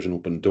think that there's an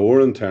open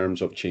door in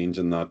terms of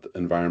changing that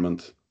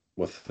environment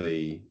with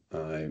the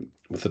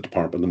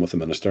department and with the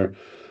minister,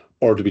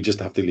 or do we just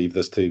have to leave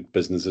this to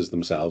businesses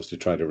themselves to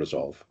try to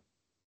resolve?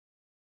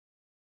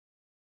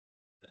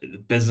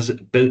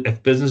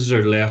 If businesses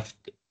are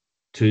left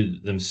to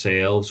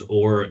themselves,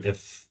 or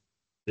if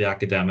the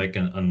academic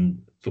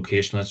and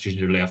vocational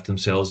institutions are left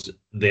themselves,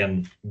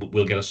 then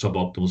we'll get a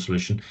suboptimal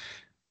solution.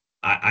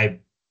 I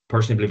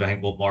personally believe, I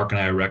think what Mark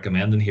and I are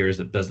recommending here is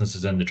that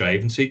businesses in the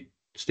driving seat,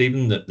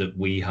 Stephen, that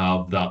we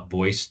have that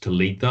voice to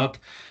lead that.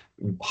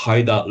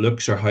 How that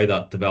looks or how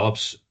that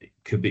develops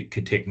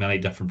could take many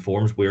different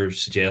forms. We're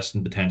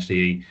suggesting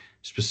potentially a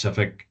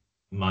specific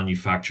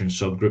manufacturing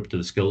subgroup to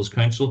the Skills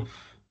Council.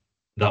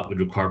 That would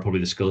require probably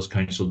the Skills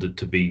Council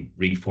to be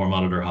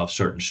reformatted or have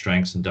certain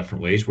strengths in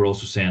different ways. We're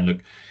also saying,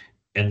 look,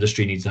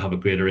 industry needs to have a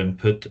greater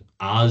input,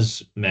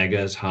 as Mega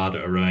has had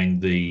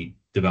around the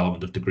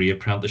development of degree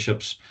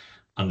apprenticeships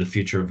and the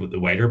future of the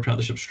wider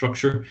apprenticeship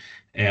structure.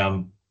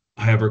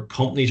 However,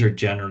 companies are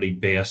generally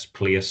best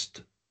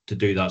placed to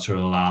do that sort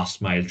of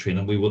last mile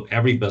training.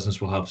 Every business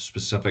will have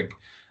specific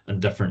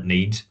and different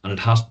needs, and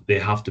they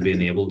have to be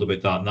enabled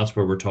about that. And that's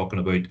where we're talking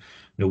about, you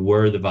know,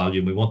 where the value,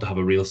 and we want to have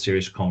a real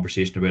serious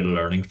conversation about a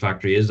learning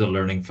factory. Is a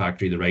learning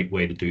factory the right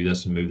way to do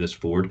this and move this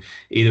forward,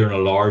 either on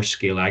a large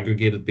scale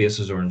aggregated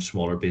basis or in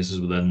smaller bases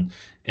within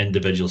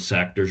individual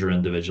sectors or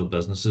individual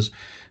businesses?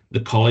 The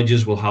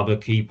colleges will have a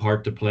key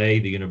part to play.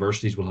 The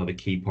universities will have a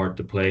key part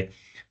to play.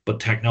 But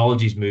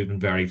technology is moving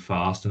very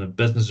fast, and if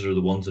businesses are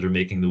the ones that are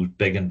making those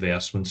big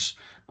investments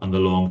and the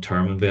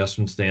long-term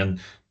investments,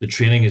 then the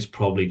training is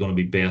probably going to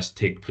be best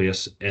take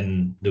place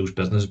in those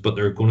businesses. But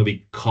there are going to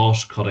be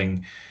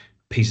cost-cutting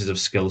pieces of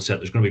skill set.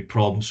 There's going to be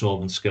problem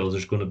solving skills.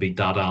 There's going to be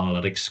data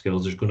analytics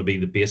skills. There's going to be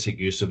the basic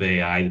use of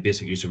AI, the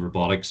basic use of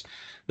robotics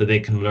that they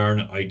can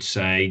learn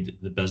outside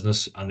the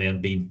business and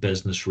then be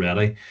business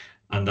ready.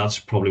 And that's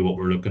probably what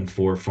we're looking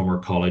for from our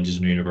colleges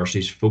and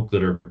universities, folk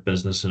that are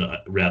business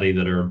ready,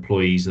 that are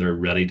employees that are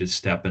ready to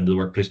step into the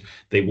workplace.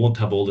 They won't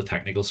have all the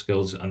technical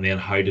skills. And then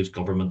how does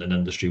government and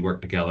industry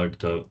work together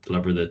to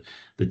deliver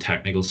the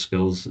technical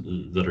skills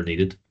that are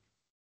needed?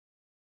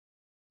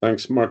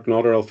 Thanks, Mark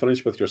Nodder. I'll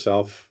finish with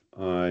yourself.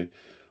 How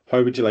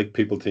would you like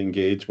people to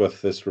engage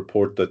with this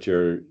report that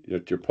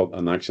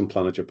an action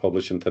plan that you're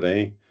publishing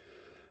today?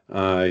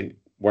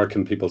 Where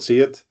can people see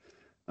it?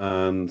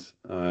 And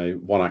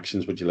what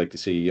actions would you like to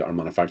see our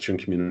manufacturing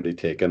community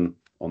taking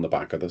on the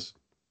back of this?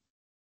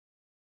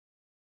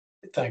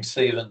 Thanks,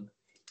 Stephen.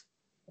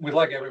 We'd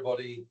like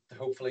everybody,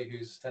 hopefully,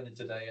 who's attended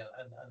today,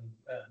 and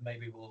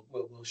maybe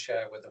we'll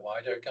share with the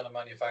wider kind of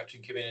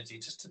manufacturing community,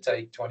 just to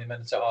take 20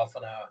 minutes or half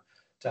an hour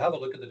to have a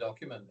look at the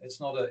document. It's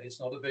not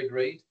a big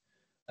read.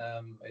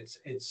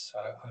 It's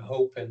I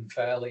hope in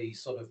fairly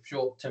sort of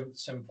short,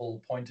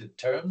 simple, pointed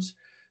terms.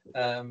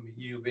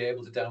 You'll be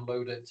able to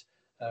download it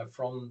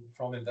from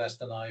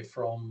Invest and I,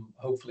 from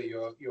hopefully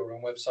your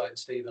own website,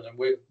 Stephen. And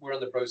we're in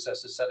the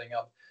process of setting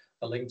up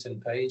a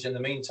LinkedIn page. In the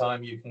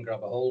meantime, you can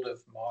grab a hold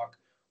of Mark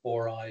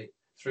or I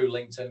through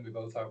LinkedIn. We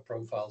both have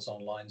profiles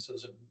online, so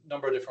there's a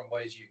number of different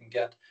ways you can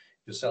get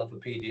yourself a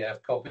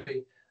PDF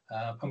copy.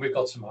 And we've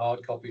got some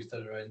hard copies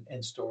that are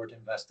in store at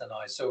Invest and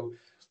I. So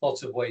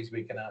lots of ways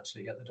we can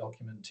actually get the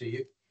document to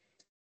you.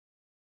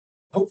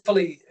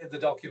 Hopefully the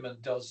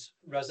document does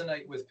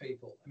resonate with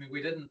people. I mean,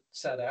 we didn't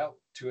set out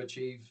to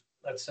achieve,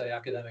 let's say,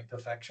 academic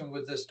perfection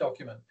with this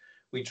document.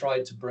 We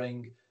tried to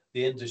bring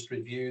the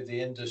industry view, the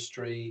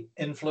industry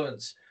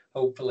influence,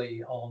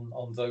 hopefully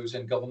on those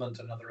in government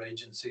and other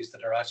agencies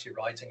that are actually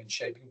writing and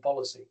shaping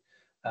policy.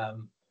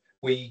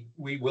 We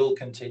will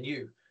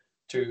continue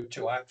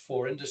to act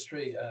for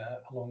industry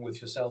along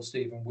with yourself,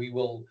 Stephen. We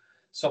will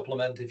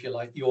supplement, if you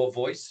like, your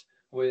voice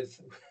with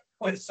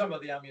some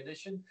of the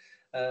ammunition.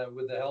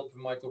 With the help of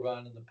Michael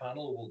Ryan and the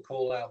panel, we'll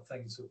call out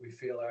things that we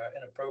feel are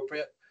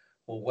inappropriate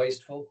or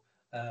wasteful.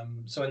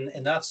 So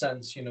in that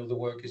sense, the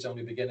work is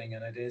only beginning,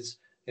 and it is.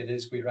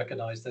 We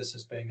recognise this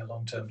as being a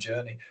long-term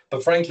journey.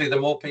 But frankly, the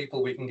more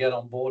people we can get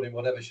on board in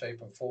whatever shape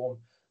or form,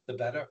 the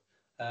better.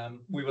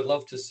 We would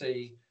love to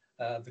see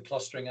the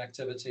clustering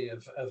activity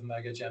of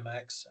Mega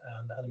GemX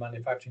and the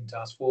Manufacturing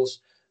Task Force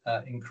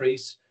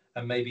increase,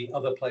 and maybe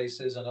other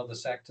places and other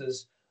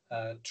sectors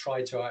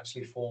try to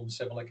actually form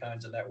similar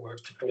kinds of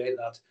networks to create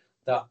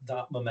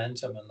that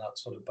momentum and that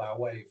sort of bow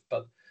wave.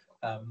 But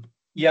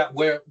yeah,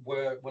 we're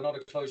not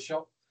a closed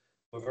shop.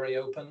 We're very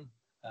open.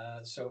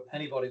 So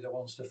anybody that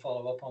wants to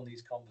follow up on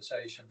these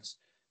conversations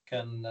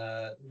can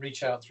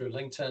reach out through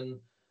LinkedIn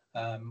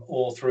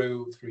or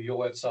through your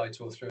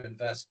website or through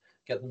Invest,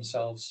 get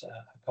themselves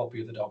a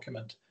copy of the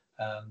document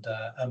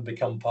and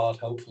become part,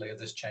 hopefully, of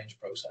this change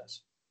process.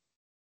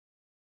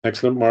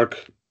 Excellent,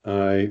 Mark.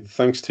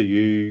 Thanks to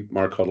you,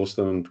 Mark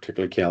Huddleston, and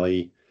particularly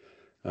Kelly,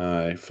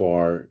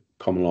 for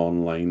coming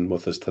online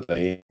with us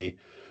today.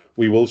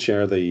 We will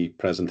share the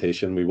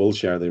presentation. We will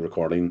share the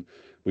recording.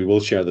 We will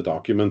share the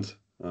document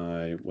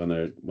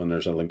when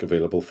there's a link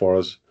available for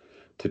us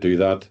to do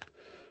that.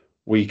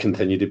 We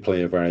continue to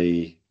play a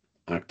very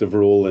active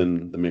role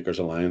in the Makers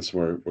Alliance.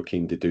 We're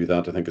keen to do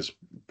that. I think it's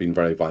been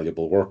very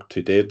valuable work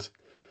to date.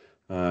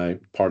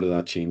 Part of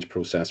that change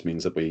process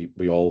means that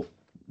we all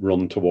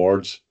run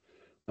towards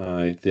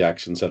the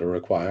actions that are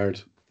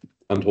required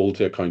and hold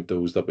to account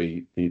those that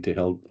we need to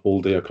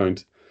hold to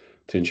account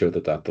to ensure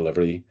that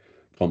delivery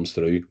comes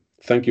through.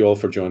 Thank you all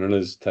for joining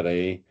us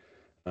today.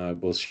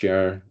 We'll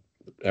share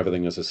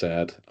everything, as I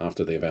said,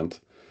 after the event,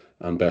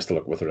 and best of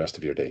luck with the rest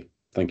of your day.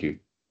 Thank you.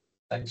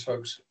 Thanks,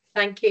 folks.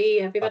 Thank you,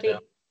 everybody.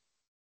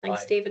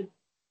 Thanks, Bye. Stephen.